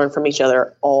we learn from each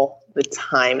other all the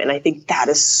time. And I think that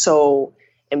is so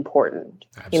important.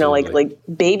 Absolutely. Like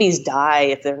babies die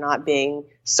if they're not being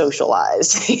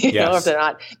socialized, if they're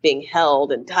not being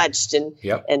held and touched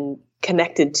and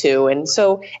connected to. And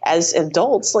so as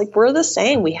adults, we're the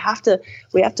same. We have to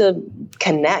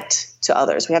connect to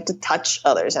others. We have to touch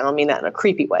others. I don't mean that in a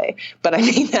creepy way, but I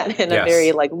mean that in a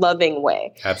very loving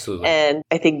way. Absolutely. And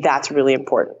I think that's really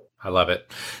important. I love it.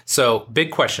 So big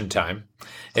question time.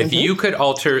 If you could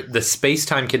alter the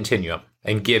space-time continuum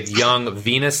and give young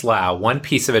Venus Lau one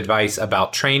piece of advice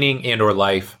about training and or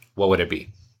life, what would it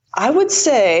be? I would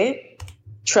say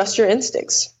trust your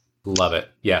instincts. Love it.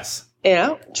 Yes.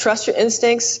 Trust your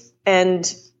instincts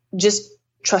and just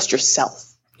trust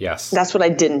yourself. Yes. That's what I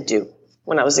didn't do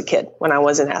when I was a kid, when I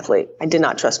was an athlete. I did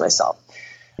not trust myself.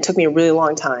 It took me a really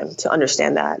long time to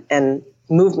understand that. And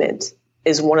movement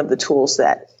is one of the tools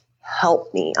that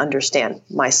helped me understand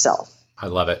myself. I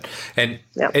love it. And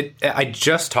I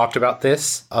just talked about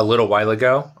this a little while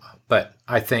ago, but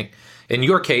I think in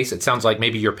your case, it sounds like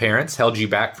maybe your parents held you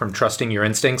back from trusting your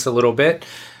instincts a little bit.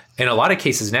 In a lot of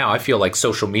cases now, I feel like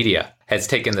social media has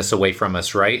taken this away from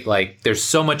us, right? There's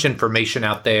so much information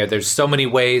out there. There's so many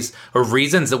ways or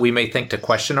reasons that we may think to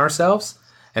question ourselves.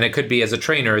 And it could be as a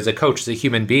trainer, as a coach, as a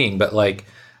human being. But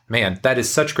man, that is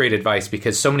such great advice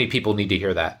because so many people need to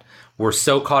hear that. We're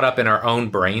so caught up in our own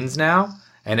brains now.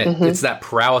 And it's that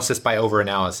paralysis by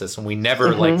overanalysis. And we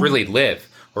never really live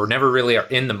or never really are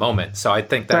in the moment. So I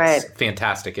think that's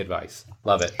fantastic advice.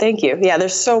 Love it. Thank you. Yeah,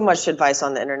 there's so much advice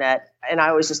on the internet. And I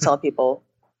always just tell people,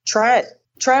 try it.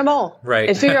 Try them all. Right.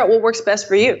 And figure out what works best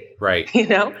for you. Right.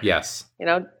 Yes.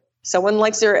 Someone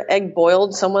likes their egg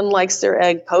boiled, someone likes their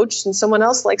egg poached, and someone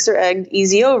else likes their egg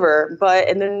easy over.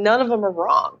 And then none of them are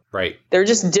wrong. Right. They're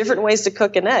just different ways to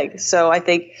cook an egg. So I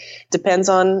think it depends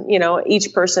on,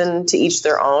 each person to each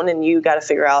their own. And you got to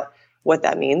figure out what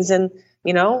that means. And,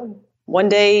 one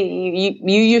day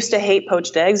you used to hate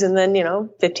poached eggs, and then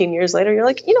 15 years later you're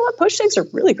like, you know what, poached eggs are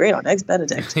really great on Eggs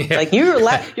Benedict. You're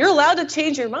allowed to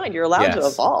change your mind. You're allowed to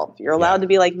evolve. You're allowed to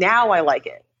be like, now I like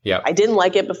it. Yeah, I didn't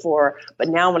like it before, but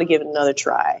now I'm going to give it another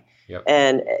try. Yep.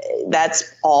 And that's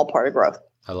all part of growth.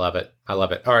 I love it. All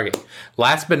right.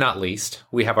 Last but not least,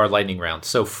 we have our lightning round.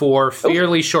 So 4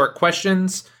 fairly short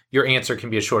questions. Your answer can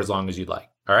be as short as long as you'd like.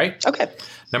 All right. Okay.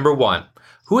 Number 1.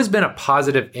 Who has been a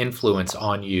positive influence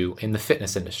on you in the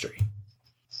fitness industry?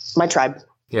 My tribe.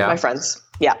 Yeah. My friends.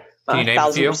 Yeah. Can you name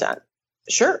 1,000%.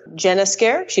 Sure. Jen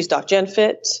Esquer. She's Doc Jen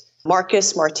Fit.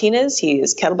 Marcus Martinez. He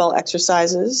is Kettlebell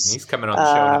Exercises. He's coming on the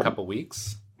show in a couple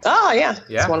weeks. Oh, yeah.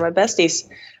 He's one of my besties.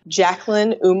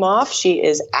 Jacqueline Umoff. She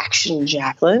is Action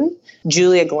Jacqueline.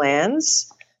 Julia Glanz.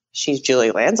 She's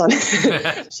Julia Glanz.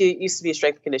 She used to be a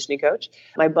strength and conditioning coach.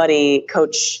 My buddy,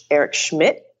 Coach Eric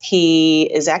Schmidt. He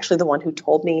is actually the one who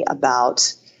told me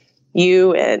about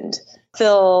you and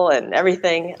Phil and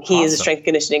everything. He is a strength and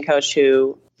conditioning coach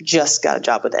who just got a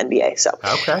job with the NBA. So,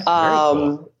 okay. Very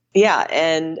cool. Yeah.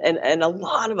 And a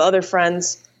lot of other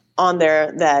friends on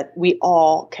there that we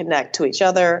all connect to each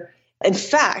other. In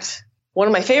fact, one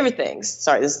of my favorite things,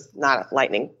 sorry, this is not a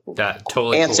lightning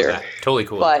answer. Totally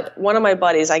cool. But one of my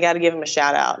buddies, I got to give him a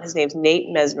shout out. His name's Nate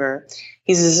Mesmer.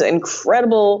 He's this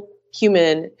incredible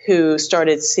human who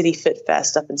started City Fit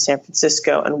Fest up in San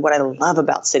Francisco. And what I love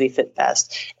about City Fit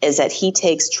Fest is that he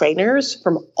takes trainers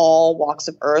from all walks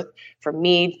of earth, from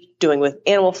me doing with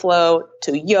Animal Flow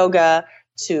to yoga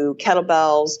to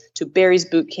kettlebells to Barry's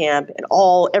Boot Camp and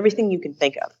everything you can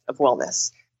think of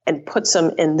wellness, and puts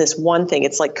them in this one thing.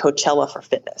 It's like Coachella for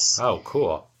fitness. Oh,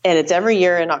 cool. And it's every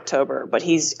year in October, but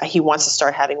he wants to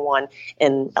start having one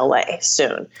in LA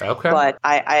soon. Okay. But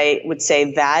I would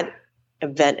say that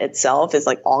event itself is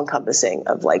like all encompassing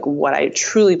of like what I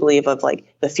truly believe of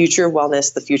like the future of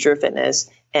wellness, the future of fitness,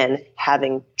 and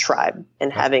having tribe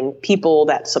and having people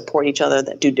that support each other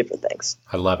that do different things.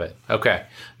 I love it. Okay.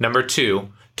 Number 2,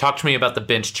 talk to me about the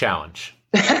bench challenge.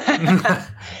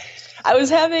 I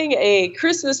was having a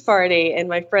Christmas party and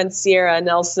my friend Sierra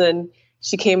Nelson,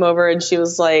 she came over and she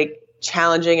was like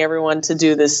challenging everyone to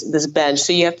do this bench.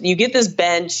 So you get this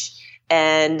bench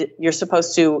and you're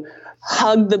supposed to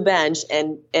hug the bench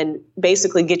and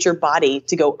basically get your body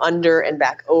to go under and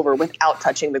back over without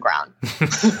touching the ground.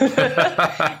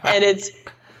 And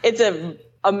it's an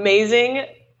amazing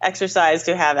exercise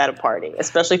to have at a party,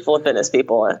 especially full of fitness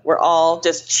people. We're all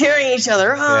just cheering each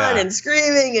other on and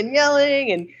screaming and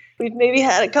yelling, and we've maybe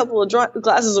had a couple of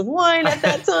glasses of wine at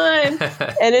that time.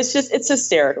 And it's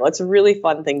hysterical. It's a really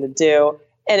fun thing to do.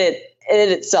 And it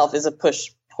itself is a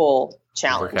push-pull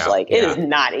challenge. It is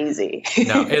not easy.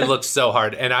 No, it looks so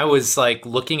hard. And I was like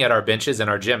looking at our benches in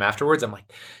our gym afterwards. I'm like,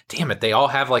 damn it, they all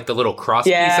have like the little cross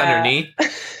piece underneath.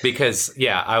 Because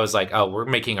I was like, oh, we're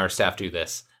making our staff do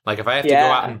this. Like if I have to go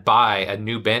out and buy a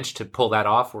new bench to pull that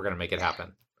off, we're going to make it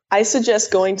happen. I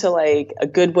suggest going to like a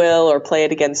Goodwill or Play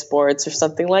It Again Sports or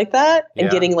something like that and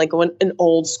getting like an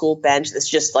old school bench that's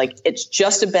just like, it's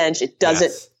just a bench. It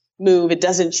doesn't move. It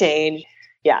doesn't change.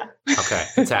 Yeah. Okay.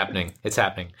 It's happening. It's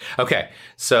happening. Okay.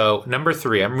 So number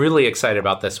 3, I'm really excited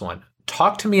about this one.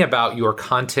 Talk to me about your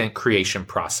content creation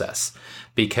process,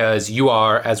 because you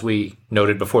are, as we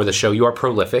noted before the show, you are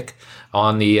prolific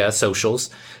on the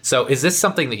socials. So is this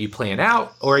something that you plan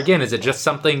out, or again, is it just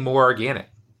something more organic?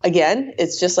 Again,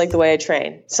 it's just like the way I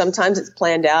train. Sometimes it's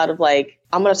planned out of like,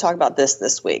 I'm going to talk about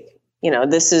this week.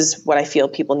 This is what I feel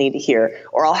people need to hear.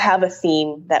 Or I'll have a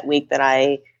theme that week that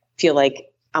I feel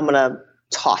like I'm going to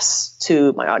toss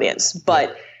to my audience.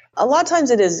 But a lot of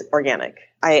times it is organic.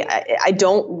 I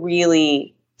don't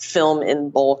really film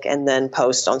in bulk and then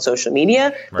post on social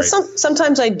media. But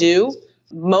sometimes I do.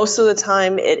 Most of the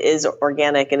time it is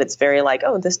organic, and it's very like,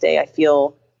 oh, this day I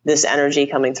feel this energy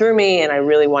coming through me and I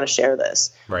really want to share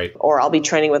this. Right. Or I'll be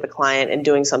training with a client and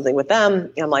doing something with them.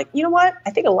 And I'm like, you know what?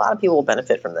 I think a lot of people will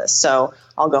benefit from this. So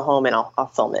I'll go home and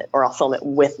I'll film it, or I'll film it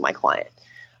with my client.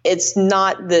 It's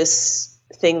not this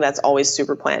thing that's always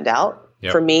super planned out.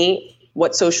 Yep. For me,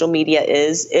 what social media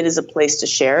is, it is a place to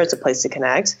share. It's a place to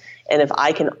connect. And if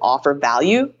I can offer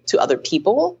value to other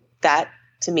people, that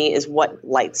to me is what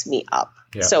lights me up.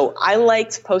 Yep. So I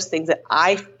like to post things that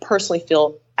I personally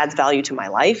feel adds value to my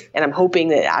life, and I'm hoping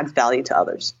that it adds value to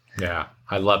others. Yeah,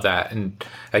 I love that. And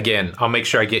again, I'll make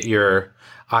sure I get your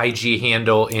IG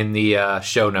handle in the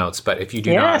show notes. But if you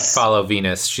do not follow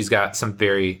Venus, she's got some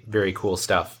very, very cool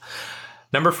stuff.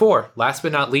 Number 4, last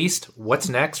but not least, what's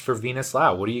next for Venus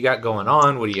Lau? What do you got going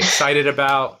on? What are you excited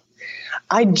about?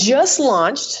 I just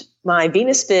launched my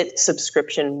Venus Fit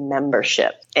subscription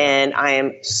membership, and I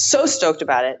am so stoked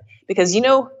about it. Because,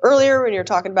 earlier when you're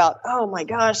talking about, oh my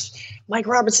gosh, Mike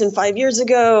Robertson 5 years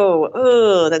ago,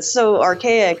 oh, that's so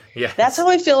archaic. Yes. That's how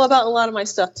I feel about a lot of my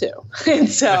stuff too. And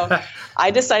so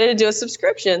I decided to do a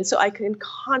subscription so I can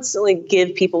constantly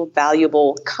give people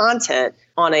valuable content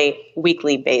on a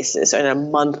weekly basis or on a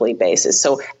monthly basis.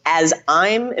 So as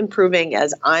I'm improving,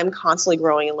 as I'm constantly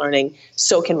growing and learning,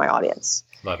 so can my audience.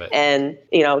 Love it. And,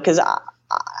 because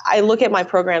I look at my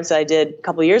programs that I did a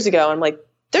couple of years ago, and I'm like,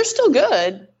 they're still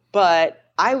good, but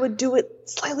I would do it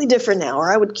slightly different now, or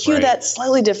I would cue that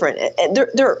slightly different. And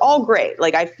they're all great.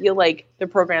 Like, I feel like they're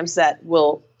programs that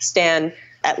will stand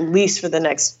at least for the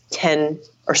next 10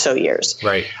 or so years.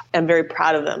 Right. I'm very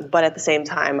proud of them. But at the same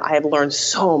time, I have learned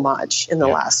so much in the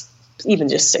last, even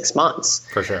just 6 months.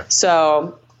 For sure.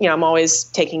 So, I'm always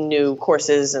taking new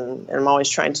courses, and I'm always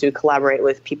trying to collaborate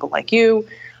with people like you.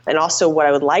 And also what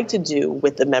I would like to do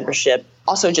with the membership,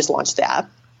 also just launch the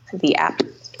app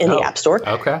in the App Store.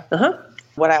 Okay.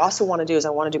 What I also want to do is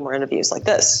I want to do more interviews like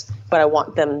this, but I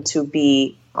want them to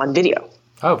be on video.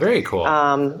 Oh, very cool.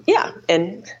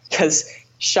 And because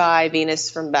shy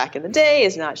Venus from back in the day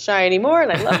is not shy anymore,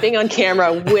 and I love being on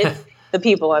camera with the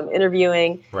people I'm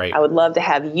interviewing. Right. I would love to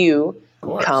have you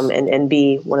come and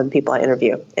be one of the people I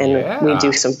interview, and we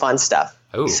do some fun stuff.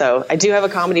 Ooh. So I do have a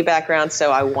comedy background,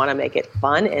 so I want to make it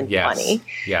fun and funny.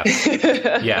 Yes.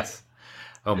 Yes.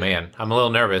 Oh, man, I'm a little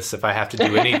nervous if I have to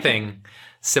do anything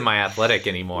semi-athletic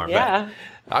anymore. Yeah.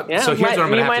 But, so here's what I'm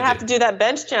going to have to do. You might have to do that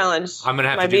bench challenge. I'm going to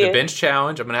have to do the bench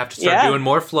challenge. I'm going to have to start doing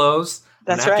more flows.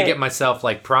 I'm gonna have to get myself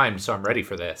like primed so I'm ready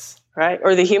for this. Right?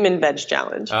 Or the human veg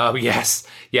challenge. Oh, yes.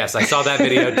 Yes, I saw that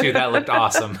video too. That looked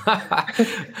awesome.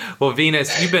 Well,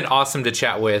 Venus, you've been awesome to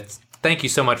chat with. Thank you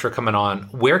so much for coming on.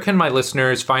 Where can my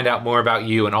listeners find out more about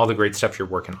you and all the great stuff you're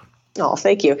working on? Oh,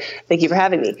 thank you. Thank you for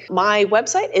having me. My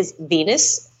website is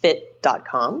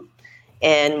venusfit.com.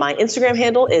 And my Instagram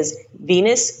handle is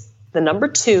Venus, the number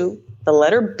 2, the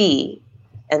letter B,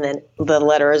 and then the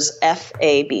letters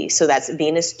FAB. So that's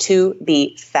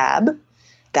Venus2B Fab.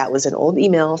 That was an old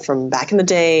email from back in the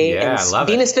day. Yeah, and I love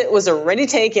Venus it. Fit was already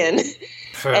taken.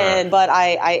 But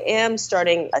I am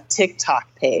starting a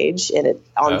TikTok page. And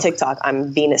on TikTok,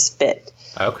 I'm Venus Fit.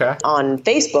 Okay. On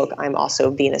Facebook, I'm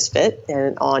also Venus Fit.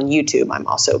 And on YouTube, I'm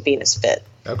also Venus Fit.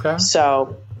 Okay.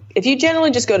 So if you generally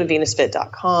just go to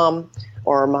venusfit.com,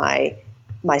 or my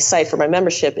site for my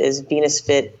membership is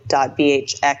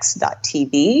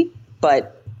venusfit.bhx.tv,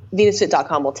 but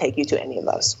venusfit.com will take you to any of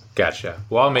those. Gotcha.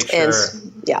 Well, I'll make sure.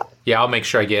 Yeah, I'll make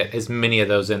sure I get as many of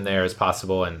those in there as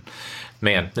possible. And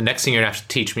man, the next thing you're going to have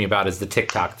to teach me about is the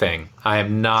TikTok thing. I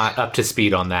am not up to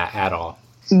speed on that at all.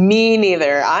 Me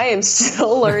neither. I am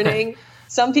still learning.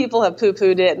 Some people have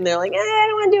poo-pooed it and they're like, I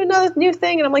don't want to do another new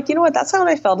thing. And I'm like, you know what? That's how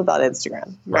I felt about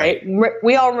Instagram, right?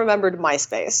 We all remembered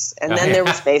MySpace, and then there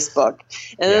was Facebook,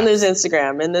 and then there's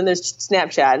Instagram, and then there's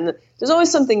Snapchat, and there's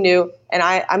always something new. And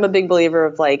I'm a big believer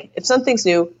of like, if something's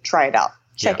new, try it out.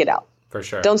 Check it out. For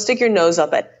sure. Don't stick your nose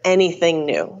up at anything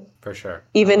new. For sure.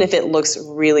 Even if it looks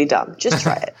really dumb. Just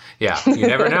try it. Yeah. You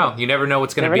never know. You never know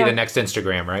what's going to be the next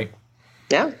Instagram, right?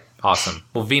 Yeah. Awesome.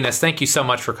 Well, Venus, thank you so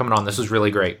much for coming on. This was really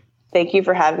great. Thank you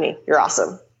for having me. You're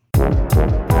awesome.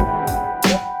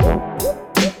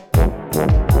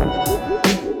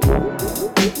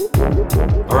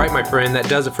 All right, my friend, that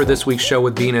does it for this week's show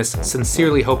with Venus.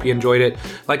 Sincerely hope you enjoyed it.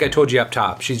 Like I told you up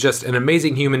top, she's just an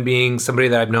amazing human being, somebody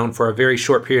that I've known for a very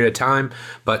short period of time,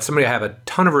 but somebody I have a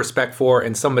ton of respect for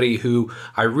and somebody who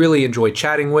I really enjoy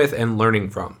chatting with and learning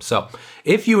from. So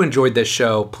if you enjoyed this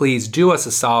show, please do us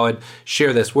a solid.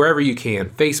 Share this wherever you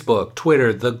can. Facebook,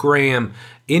 Twitter, the Gram,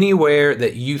 anywhere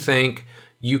that you think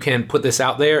you can put this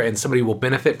out there and somebody will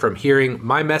benefit from hearing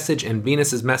my message and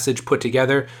Venus's message put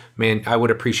together. Man, I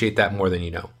would appreciate that more than you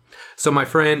know. So my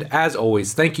friend, as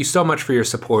always, thank you so much for your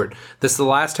support. This is the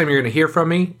last time you're going to hear from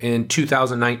me in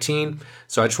 2019.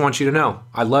 So I just want you to know,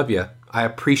 I love you. I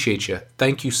appreciate you.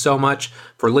 Thank you so much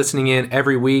for listening in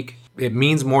every week. It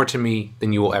means more to me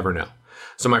than you will ever know.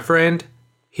 So my friend,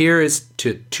 here is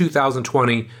to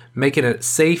 2020, making a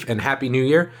safe and happy new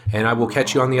year, and I will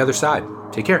catch you on the other side.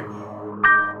 Take care.